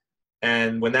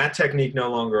 And when that technique no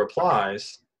longer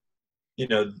applies,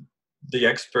 the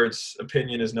expert's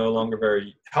opinion is no longer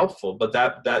very helpful. But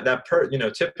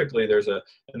typically there's a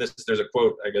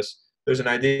quote, I guess, there's an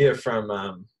idea from,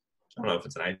 I don't know if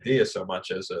it's an idea so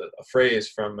much as a phrase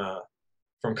from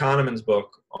Kahneman's book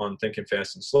on Thinking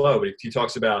Fast and Slow, but he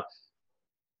talks about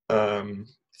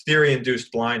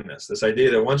theory-induced blindness, this idea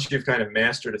that once you've kind of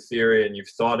mastered a theory and you've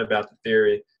thought about the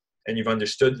theory and you've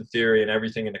understood the theory and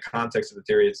everything in the context of the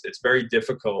theory, it's very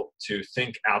difficult to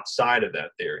think outside of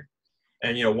that theory.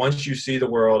 And, once you see the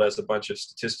world as a bunch of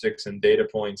statistics and data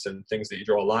points and things that you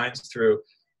draw lines through,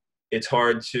 it's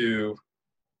hard to,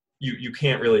 you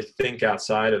can't really think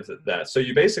outside of that. So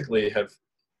you basically have,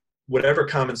 whatever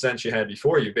common sense you had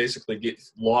before, you basically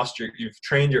you've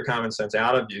trained your common sense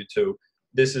out of you to,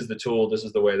 this is the tool, this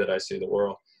is the way that I see the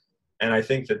world. And I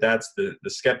think that that's the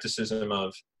skepticism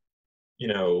of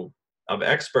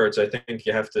experts. I think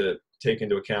you have to take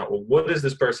into account, well, what is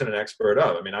this person an expert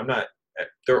of? I mean, I'm not,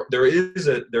 there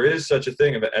is such a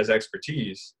thing as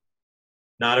expertise.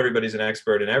 Not everybody's an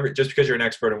expert in just because you're an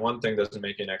expert in one thing doesn't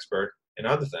make you an expert in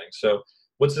other things. So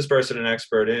what's this person an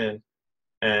expert in?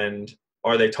 And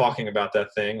are they talking about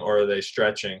that thing, or are they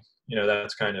stretching?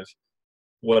 That's kind of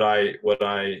what I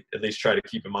at least try to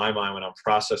keep in my mind when I'm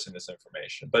processing this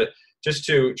information. But just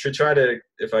to try to,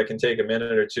 if I can take a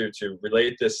minute or two to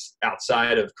relate this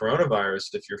outside of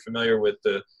coronavirus, if you're familiar with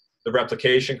the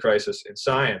replication crisis in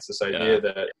science, this idea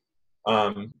that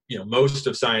most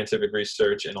of scientific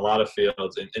research in a lot of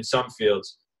fields, in some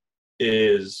fields,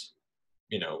 is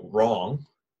wrong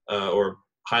or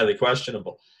highly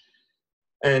questionable.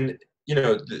 And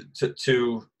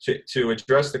to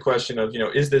address the question of,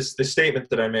 is this statement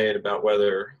that I made about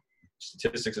whether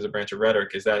statistics is a branch of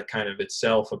rhetoric, is that kind of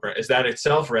itself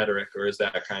rhetoric, or is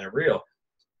that kind of real?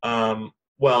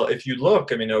 Well, if you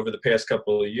look, over the past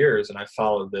couple of years, and I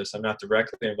followed this, I'm not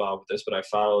directly involved with this, but I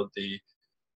followed the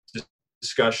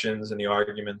discussions and the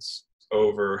arguments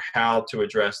over how to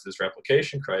address this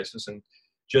replication crisis. And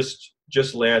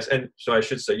and so I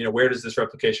should say, where does this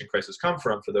replication crisis come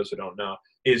from, for those who don't know,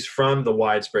 is from the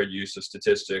widespread use of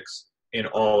statistics in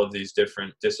all of these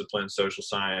different disciplines: social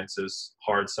sciences,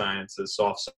 hard sciences,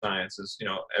 soft sciences,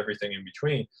 everything in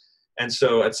between. And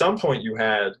so at some point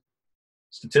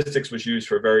statistics was used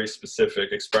for very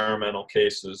specific experimental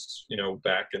cases,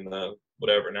 back in the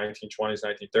 1920s,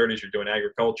 1930s, you're doing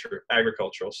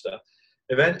agricultural stuff.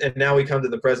 And now we come to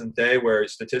the present day where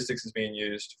statistics is being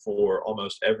used for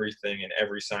almost everything in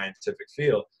every scientific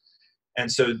field.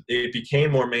 And so it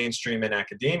became more mainstream in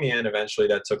academia, and eventually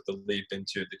that took the leap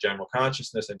into the general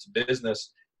consciousness, into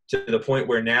business, to the point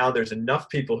where now there's enough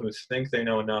people who think they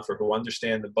know enough, or who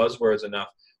understand the buzzwords enough,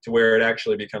 to where it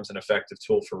actually becomes an effective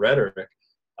tool for rhetoric.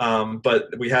 But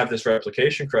we have this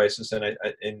replication crisis, and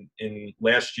in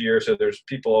last year, so there's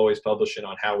people always publishing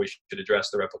on how we should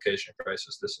address the replication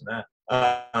crisis, this and that.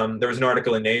 There was an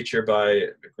article in Nature by a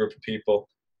group of people,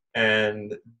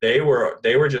 and they were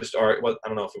just, I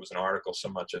don't know if it was an article so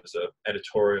much as an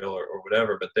editorial or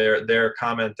whatever, but their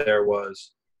comment there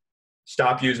was,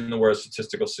 stop using the word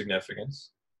statistical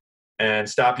significance, and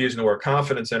stop using the word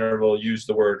confidence interval, use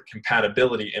the word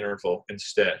compatibility interval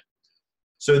instead.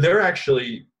 So they're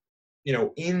actually,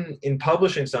 in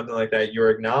publishing something like that,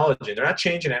 you're acknowledging, they're not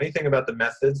changing anything about the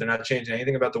methods, they're not changing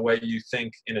anything about the way you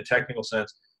think in a technical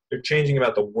sense, they're changing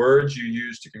about the words you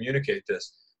use to communicate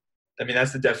this.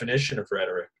 That's the definition of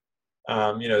rhetoric.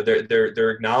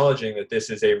 They're acknowledging that this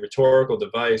is a rhetorical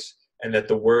device, and that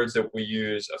the words that we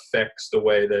use affects the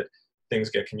way that things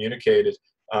get communicated.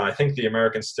 I think the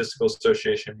American Statistical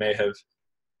Association may have,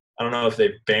 I don't know if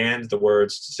they've banned the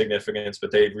words significance,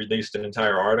 but they released an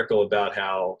entire article about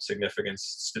how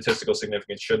statistical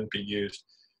significance shouldn't be used.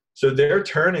 So they're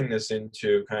turning this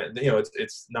into kind of,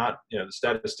 it's not, the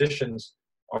statisticians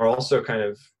are also kind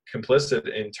of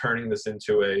complicit in turning this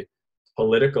into a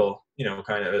political,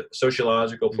 kind of a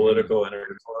sociological, political, and a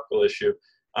rhetorical issue.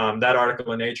 That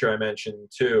article in Nature I mentioned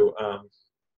too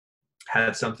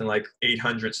had something like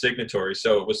 800 signatories.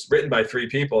 So it was written by 3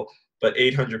 people, but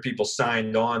 800 people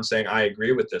signed on saying, I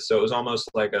agree with this. So it was almost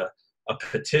like a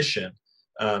petition,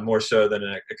 more so than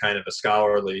a kind of a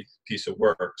scholarly piece of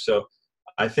work. So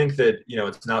I think that,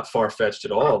 it's not far-fetched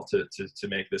at all to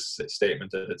make this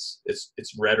statement that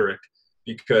it's rhetoric,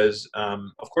 because,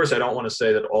 of course, I don't want to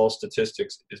say that all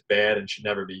statistics is bad and should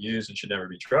never be used and should never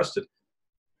be trusted.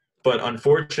 But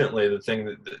unfortunately, the thing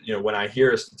that, when I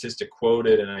hear a statistic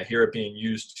quoted and I hear it being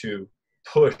used to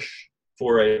push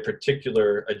for a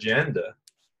particular agenda,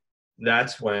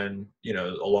 that's when,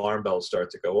 alarm bells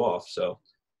start to go off. So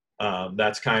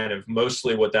that's kind of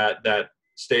mostly what that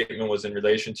statement was in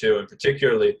relation to, and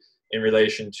particularly in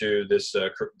relation to this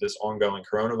ongoing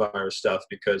coronavirus stuff,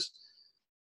 because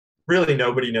really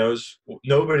nobody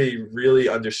really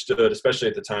understood, especially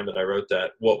at the time that I wrote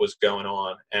that, what was going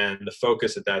on. And the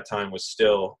focus at that time was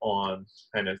still on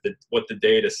kind of what the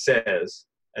data says.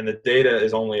 And the data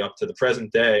is only up to the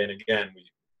present day. And again,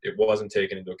 it wasn't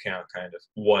taken into account kind of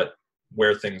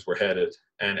where things were headed.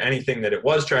 And anything that it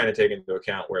was trying to take into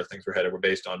account where things were headed were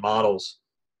based on models,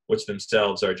 which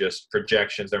themselves are just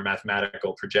projections. They're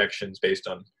mathematical projections based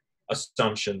on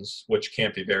assumptions, which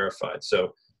can't be verified.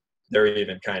 So they're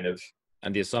even kind of,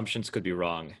 and the assumptions could be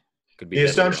wrong. The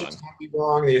assumptions can be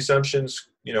wrong. The assumptions,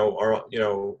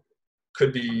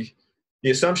 could be,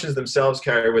 the assumptions themselves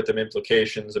carry with them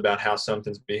implications about how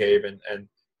something's behaving, and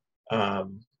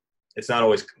it's not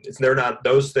always,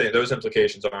 those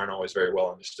implications aren't always very well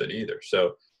understood either.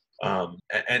 So,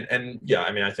 yeah,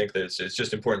 I mean, I think that it's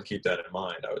just important to keep that in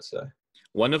mind, I would say.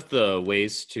 One of the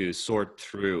ways to sort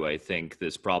through, I think,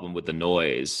 this problem with the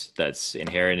noise that's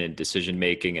inherent in decision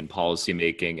making and policy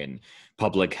making and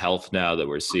public health now that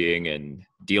we're seeing and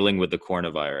dealing with the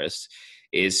coronavirus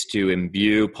is to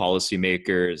imbue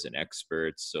policymakers and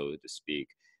experts, so to speak,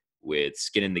 with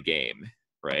skin in the game,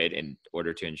 right? In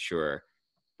order to ensure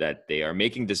that they are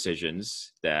making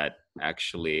decisions that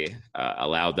actually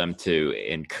allow them to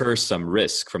incur some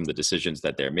risk from the decisions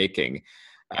that they're making.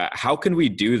 How can we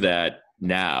do that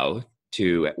now?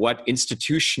 To what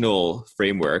institutional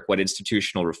framework, what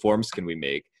institutional reforms can we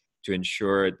make to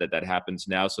ensure that that happens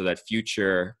now, so that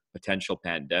future potential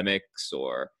pandemics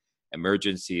or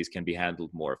emergencies can be handled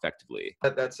more effectively?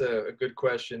 That's a good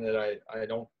question that I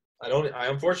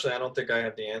unfortunately, I don't think I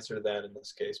have the answer to that in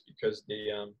this case, because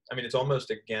I mean, it's almost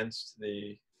against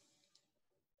the,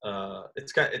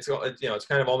 it's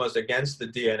kind of almost against the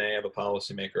DNA of a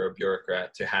policymaker or a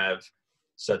bureaucrat to have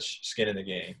such skin in the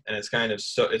game. And it's kind of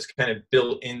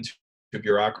built into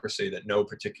bureaucracy that no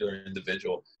particular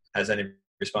individual has any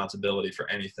responsibility for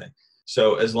anything.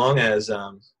 So as long as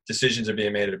decisions are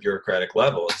being made at a bureaucratic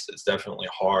level, it's definitely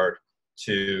hard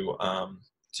to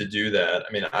do that.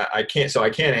 I mean, I can't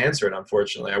answer it,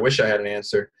 unfortunately. I wish I had an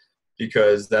answer,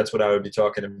 because that's what I would be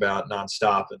talking about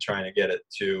nonstop and trying to get it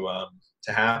to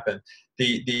happen.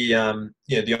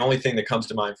 The only thing that comes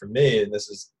to mind for me, and this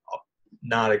is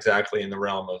not exactly in the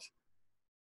realm of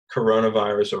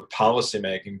coronavirus or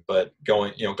policymaking, but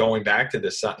going back to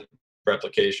this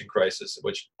replication crisis,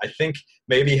 which I think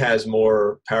maybe has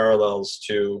more parallels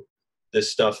to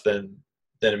this stuff than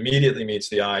immediately meets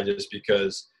the eye, just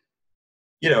because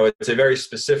it's a very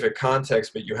specific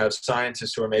context, but you have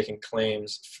scientists who are making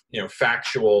claims,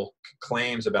 factual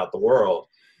claims about the world.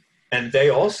 And they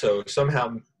also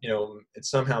somehow, it's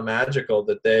somehow magical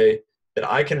that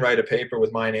I can write a paper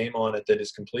with my name on it that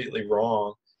is completely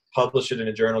wrong, publish it in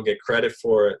a journal, get credit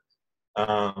for it.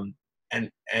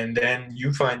 And then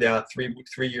you find out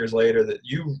three years later that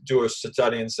you do a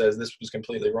study and says this was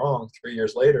completely wrong 3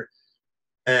 years later.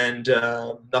 And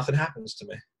nothing happens to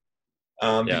me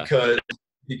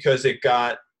because it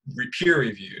got peer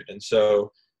reviewed. And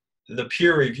so the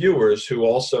peer reviewers, who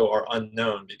also are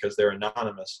unknown because they're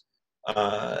anonymous,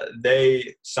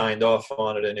 they signed off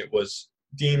on it, and it was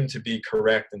deemed to be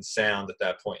correct and sound at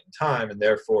that point in time. And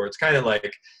therefore, it's kind of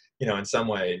like, in some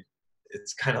way,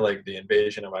 it's kind of like the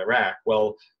invasion of Iraq.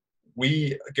 Well,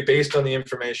 based on the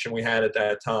information we had at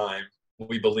that time,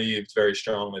 we believed very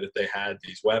strongly that they had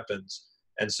these weapons.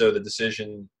 And so the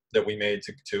decision that we made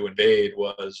to invade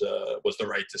was the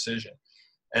right decision.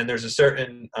 And there's a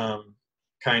certain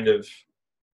kind of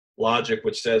logic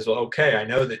which says, well, okay, I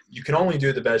know that you can only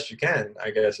do the best you can,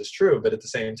 I guess is true. But at the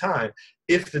same time,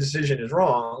 if the decision is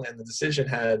wrong and the decision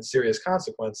had serious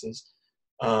consequences,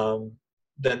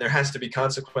 then there has to be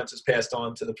consequences passed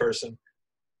on to the person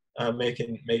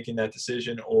making that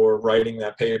decision, or writing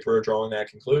that paper, or drawing that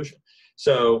conclusion.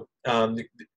 So,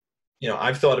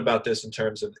 I've thought about this in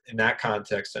terms of, in that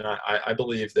context, and I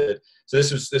believe that. So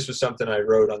this was something I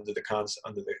wrote under the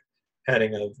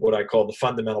heading of what I call the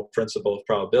fundamental principle of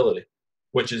probability,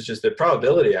 which is just that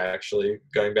probability, actually,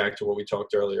 going back to what we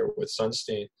talked earlier with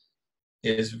Sunstein,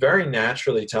 is very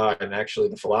naturally tied, and actually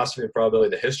the philosophy of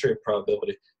probability, the history of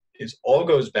probability, is all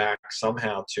goes back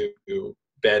somehow to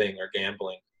betting or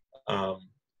gambling,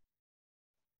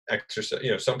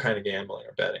 exercise, some kind of gambling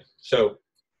or betting. So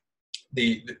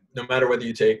no matter whether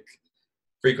you take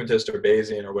frequentist or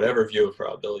Bayesian or whatever view of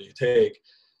probability you take,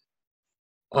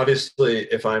 obviously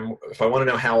if I want to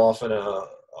know how often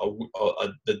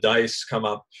the dice come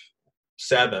up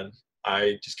 7,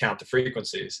 I just count the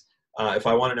frequencies. If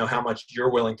I want to know how much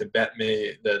you're willing to bet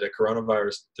me that a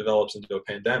coronavirus develops into a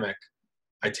pandemic,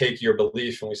 I take your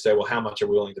belief and we say, well, how much are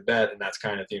we willing to bet? And that's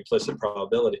kind of the implicit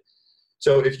probability.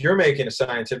 So if you're making a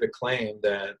scientific claim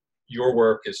that your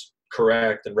work is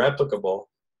correct and replicable,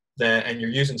 and you're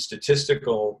using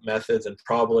statistical methods and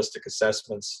probabilistic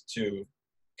assessments to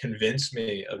convince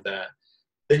me of that,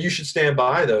 then you should stand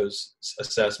by those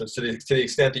assessments to the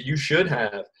extent that you should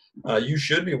have. You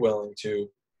should be willing to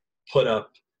put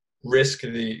up risk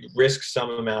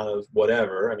some amount of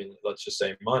whatever. I mean, let's just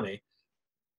say money,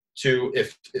 to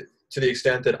the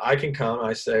extent that I can come,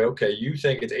 I say, okay, you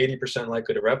think it's 80%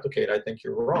 likely to replicate. I think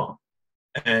you're wrong.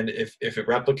 And if it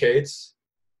replicates,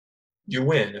 you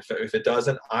win. If it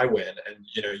doesn't, I win. And,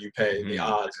 you pay the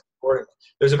odds accordingly.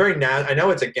 There's a very, I know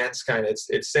it's against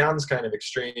it sounds kind of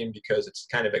extreme because it's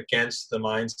kind of against the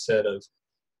mindset of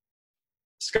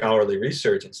scholarly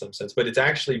research in some sense, but it's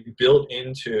actually built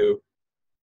into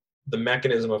the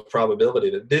mechanism of probability,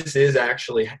 that this is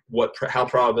actually how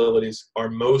probabilities are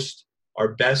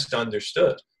best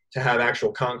understood, to have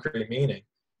actual concrete meaning.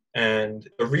 And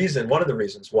one of the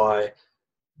reasons why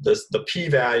the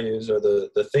p-values or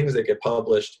the things that get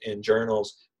published in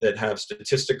journals that have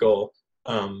statistical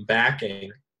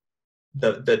backing,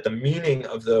 that the meaning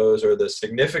of those or the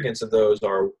significance of those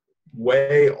are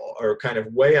kind of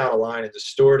way out of line and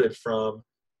distorted from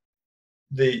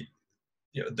the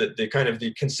kind of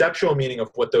the conceptual meaning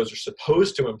of what those are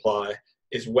supposed to imply,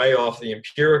 is way off the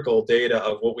empirical data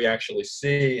of what we actually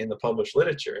see in the published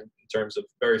literature in terms of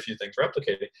very few things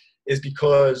replicating, is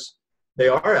because they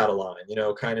are out of line.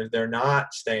 They're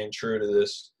not staying true to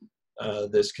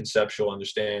this conceptual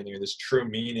understanding or this true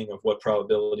meaning of what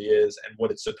probability is and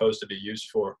what it's supposed to be used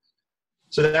for.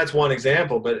 So that's one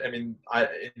example. But I mean,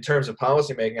 in terms of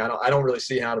policymaking, I don't really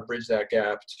see how to bridge that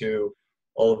gap to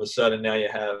all of a sudden now you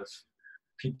have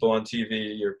people on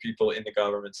TV or people in the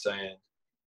government saying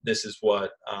this is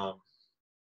what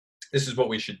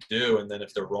we should do, and then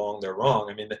if they're wrong, they're wrong.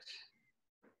 I mean,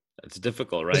 it's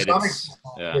difficult, right?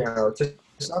 To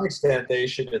some extent, they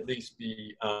should at least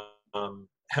be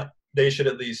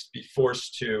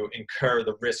forced to incur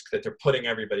the risk that they're putting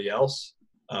everybody else,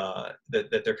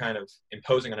 that they're kind of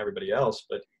imposing on everybody else.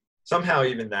 But somehow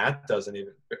even that doesn't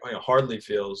even hardly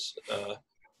feels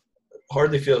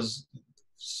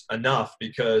enough,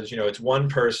 because it's one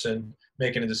person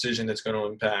making a decision that's going to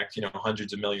impact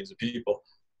hundreds of millions of people,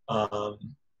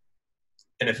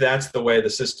 and if that's the way the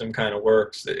system kind of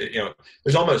works,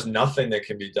 there's almost nothing that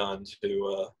can be done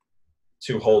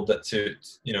to hold that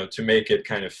to make it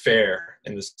kind of fair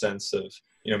in the sense of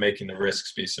making the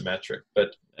risks be symmetric.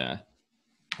 But yeah,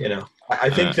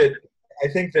 I think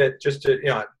that just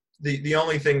to the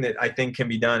only thing that I think can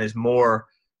be done is more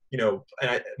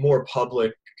more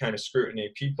public kind of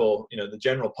scrutiny. People, the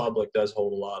general public does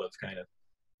hold a lot of kind of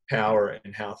power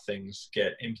in how things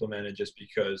get implemented, just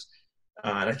because,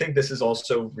 and I think this is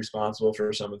also responsible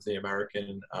for some of the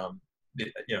American,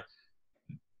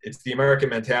 it's the American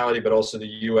mentality, but also the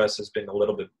U.S. has been a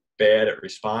little bit bad at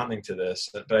responding to this.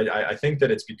 But I think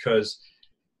that it's because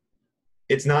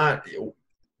it's not,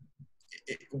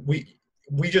 we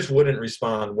just wouldn't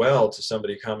respond well to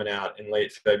somebody coming out in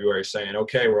late February saying,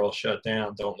 okay, we're all shut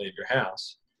down, don't leave your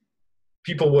house.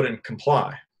 People wouldn't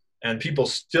comply, and people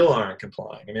still aren't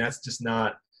complying. I mean, that's just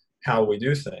not how we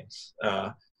do things.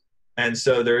 And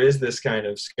so there is this kind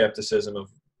of skepticism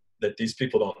of that these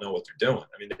people don't know what they're doing.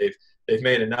 I mean, they've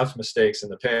made enough mistakes in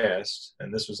the past,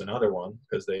 and this was another one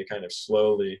because they kind of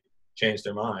slowly changed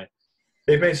their mind.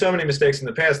 They've made so many mistakes in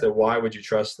the past that why would you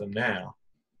trust them now?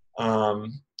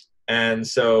 And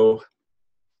so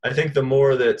I think the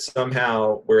more that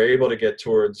somehow we're able to get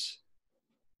towards,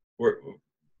 we're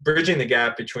bridging the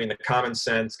gap between the common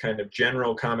sense, kind of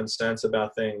general common sense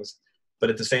about things, but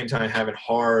at the same time having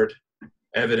hard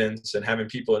evidence and having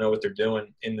people know what they're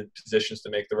doing in the positions to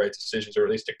make the right decisions, or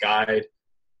at least to guide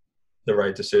the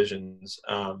right decisions.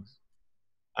 I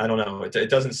don't know. It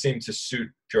doesn't seem to suit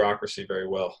bureaucracy very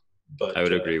well. But I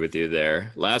would agree with you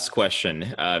there. Last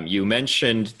question. You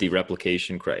mentioned the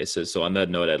replication crisis. So on that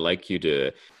note, I'd like you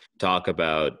to talk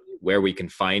about where we can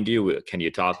find you. Can you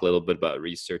talk a little bit about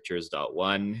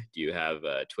researchers.one? Do you have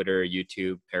Twitter,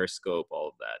 YouTube, Periscope, all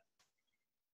of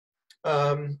that?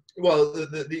 Well,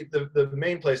 the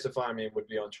main place to find me would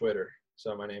be on Twitter.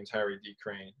 So my name's Harry D.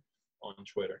 Crane on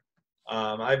Twitter.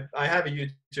 I have a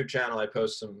YouTube channel. I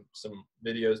post some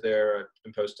videos there. I've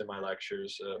been posting my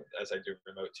lectures as I do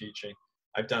remote teaching.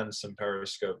 I've done some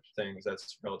Periscope things.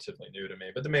 That's relatively new to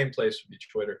me, but the main place would be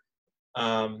Twitter.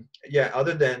 Yeah,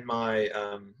 other than my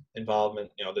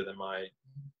involvement, other than my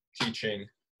teaching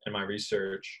and my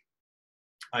research,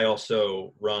 I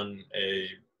also run a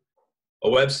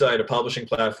website, a publishing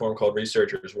platform called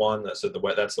researchers.one. That's the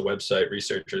website,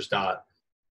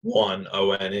 researchers.one,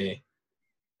 O-N-E.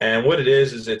 And what it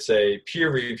is it's a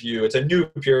peer review. It's a new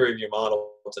peer review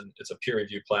model. It's a peer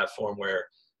review platform where,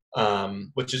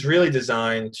 which is really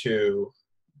designed to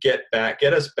get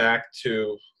us back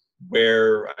to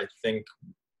where I think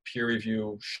peer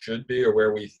review should be, or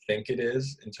where we think it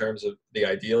is in terms of the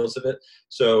ideals of it.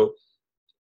 So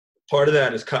part of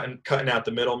that is cutting out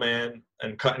the middleman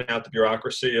and cutting out the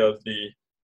bureaucracy of the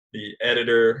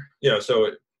editor. So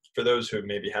for those who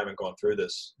maybe haven't gone through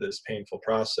this painful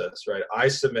process, right? I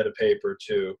submit a paper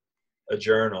to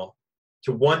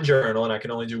one journal, and I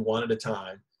can only do one at a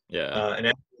time. Yeah. And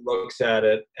everyone looks at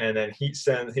it, and then he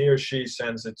or she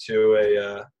sends it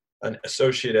to an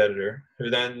associate editor, who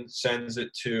then sends it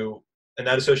to, and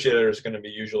that associate editor is going to be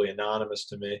usually anonymous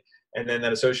to me. And then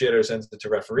that associate editor sends it to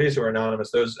referees who are anonymous.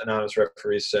 Those anonymous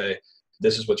referees say,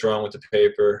 this is what's wrong with the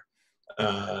paper.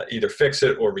 Either fix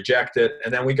it or reject it.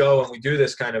 And then we go and we do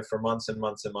this kind of for months and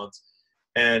months and months.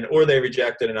 Or they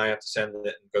reject it and I have to send it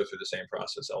and go through the same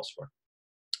process elsewhere.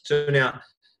 So now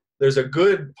there's a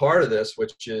good part of this,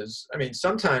 which is,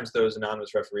 sometimes those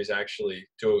anonymous referees actually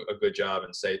do a good job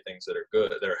and say things that are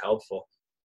good, that are helpful.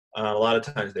 A lot of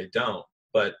times they don't.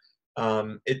 But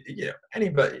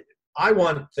anybody, I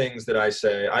want things that I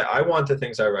say, I want the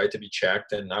things I write to be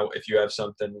checked. And if you have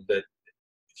something that,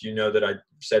 if you know that I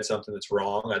said something that's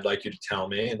wrong, I'd like you to tell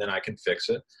me, and then I can fix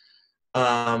it.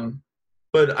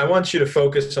 But I want you to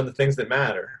focus on the things that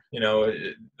matter.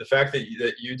 The fact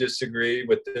that you disagree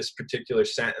with this particular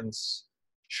sentence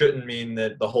shouldn't mean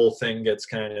that the whole thing gets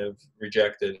kind of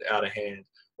rejected out of hand.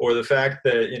 Or the fact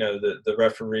that, the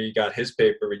referee got his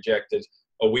paper rejected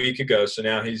a week ago, so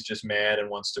now he's just mad and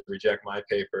wants to reject my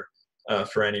paper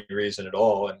for any reason at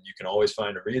all, and you can always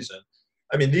find a reason.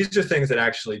 These are things that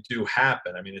actually do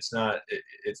happen. It's not,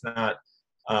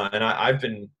 and I've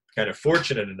been kind of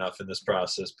fortunate enough in this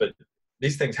process, but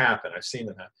these things happen. I've seen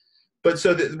them happen. But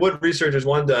so what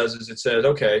Researchers.one does is it says,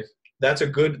 okay, there's a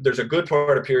good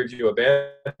part of peer review, a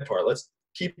bad part. Let's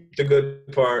keep the good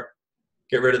part,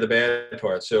 get rid of the bad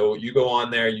part. So you go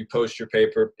on there, you post your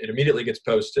paper, it immediately gets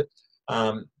posted.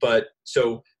 But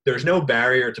so there's no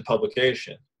barrier to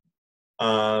publication.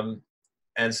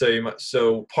 And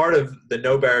so part of the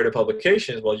no barrier to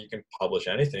publication is, well, you can publish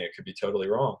anything. It could be totally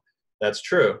wrong. That's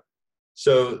true.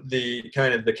 So the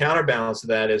counterbalance to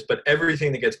that is, but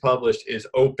everything that gets published is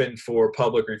open for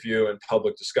public review and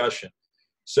public discussion.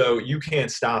 So you can't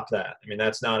stop that.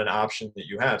 That's not an option that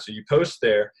you have. So you post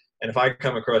there, and if I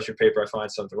come across your paper, I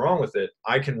find something wrong with it,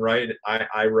 I can write,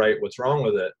 I write what's wrong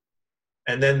with it.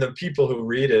 And then the people who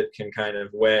read it can kind of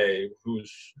weigh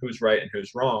who's right and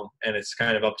who's wrong. And it's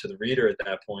kind of up to the reader at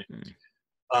that point.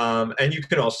 And you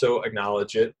can also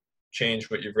acknowledge it,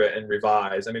 change what you've written,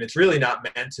 revise. It's really not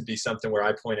meant to be something where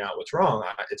I point out what's wrong.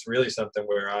 It's really something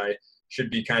where I should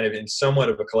be kind of in somewhat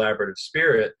of a collaborative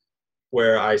spirit,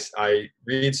 where I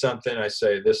read something, I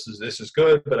say, this is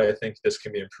good, but I think this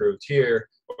can be improved here,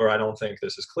 or I don't think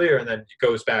this is clear. And then it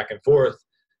goes back and forth.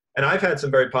 And I've had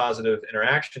some very positive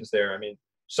interactions there.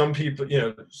 Some people,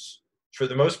 for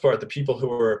the most part, the people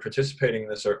who are participating in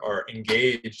this are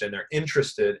engaged, and they're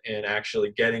interested in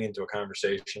actually getting into a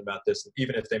conversation about this,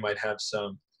 even if they might have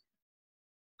some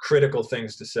critical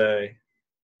things to say.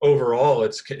 Overall,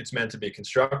 it's meant to be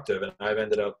constructive. And I've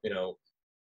ended up,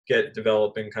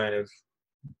 developing kind of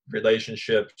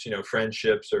relationships,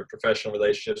 friendships or professional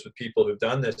relationships with people who've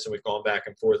done this. And we've gone back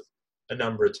and forth a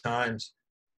number of times.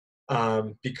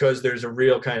 Because there's a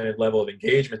real kind of level of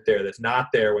engagement there that's not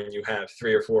there when you have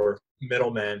 3 or 4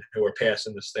 middlemen who are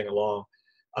passing this thing along,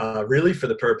 really for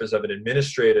the purpose of an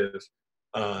administrative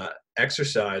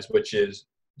exercise, which is,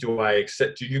 do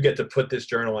you get to put this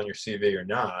journal on your CV or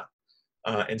not,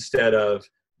 instead of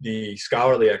the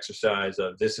scholarly exercise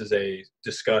of, this is a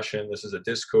discussion, this is a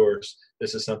discourse,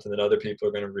 this is something that other people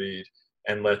are going to read,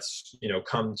 and let's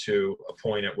come to a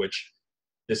point at which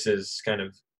this is kind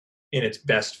of in its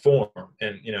best form,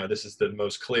 and this is the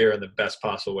most clear and the best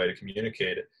possible way to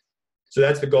communicate it. So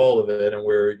that's the goal of it, and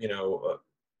we're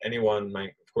anyone might,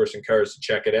 of course, encouraged to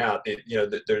check it out.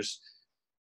 There's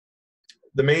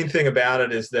the main thing about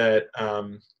it is that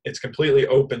it's completely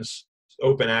open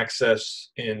open access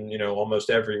in, almost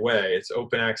every way. It's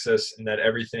open access in that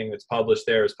everything that's published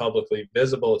there is publicly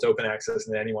visible. It's open access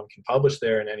in that anyone can publish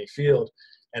there in any field,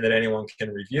 and that anyone can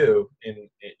review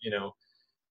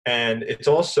and it's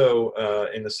also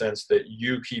in the sense that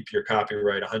you keep your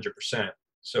copyright 100%.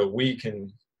 So we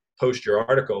can post your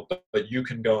article, but you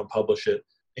can go and publish it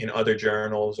in other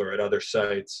journals or at other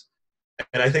sites.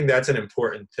 And I think that's an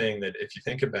important thing, that if you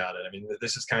think about it, I mean,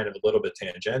 this is kind of a little bit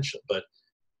tangential, but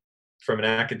from an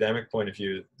academic point of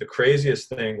view, the craziest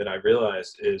thing that I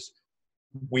realized is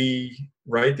we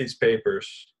write these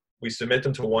papers, we submit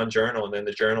them to one journal, and then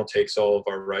the journal takes all of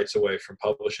our rights away from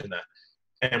publishing that.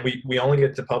 And we only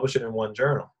get to publish it in one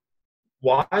journal.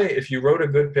 Why, if you wrote a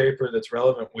good paper that's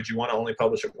relevant, would you want to only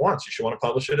publish it once? You should want to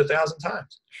publish it 1,000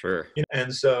 times. Sure.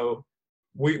 And so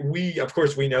we of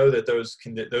course, we know that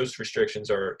those restrictions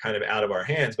are kind of out of our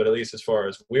hands, but at least as far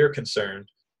as we're concerned,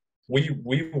 we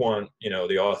want,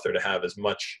 the author to have as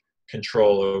much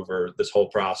control over this whole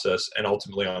process and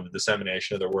ultimately on the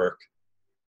dissemination of their work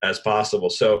as possible.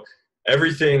 So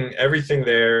everything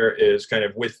there is kind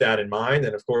of with that in mind.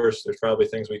 And of course, there's probably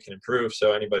things we can improve.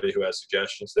 So anybody who has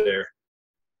suggestions there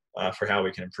for how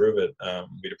we can improve it,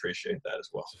 we'd appreciate that as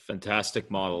well.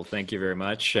 Fantastic model. Thank you very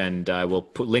much. And I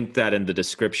will link that in the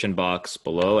description box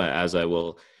below, as I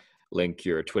will link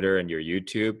your Twitter and your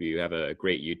YouTube. You have a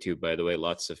great YouTube, by the way,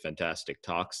 lots of fantastic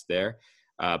talks there.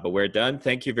 But we're done.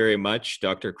 Thank you very much,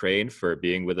 Dr. Crane, for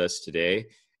being with us today,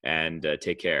 and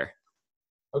take care.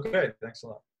 Okay, thanks a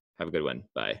lot. Have a good one.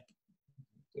 Bye.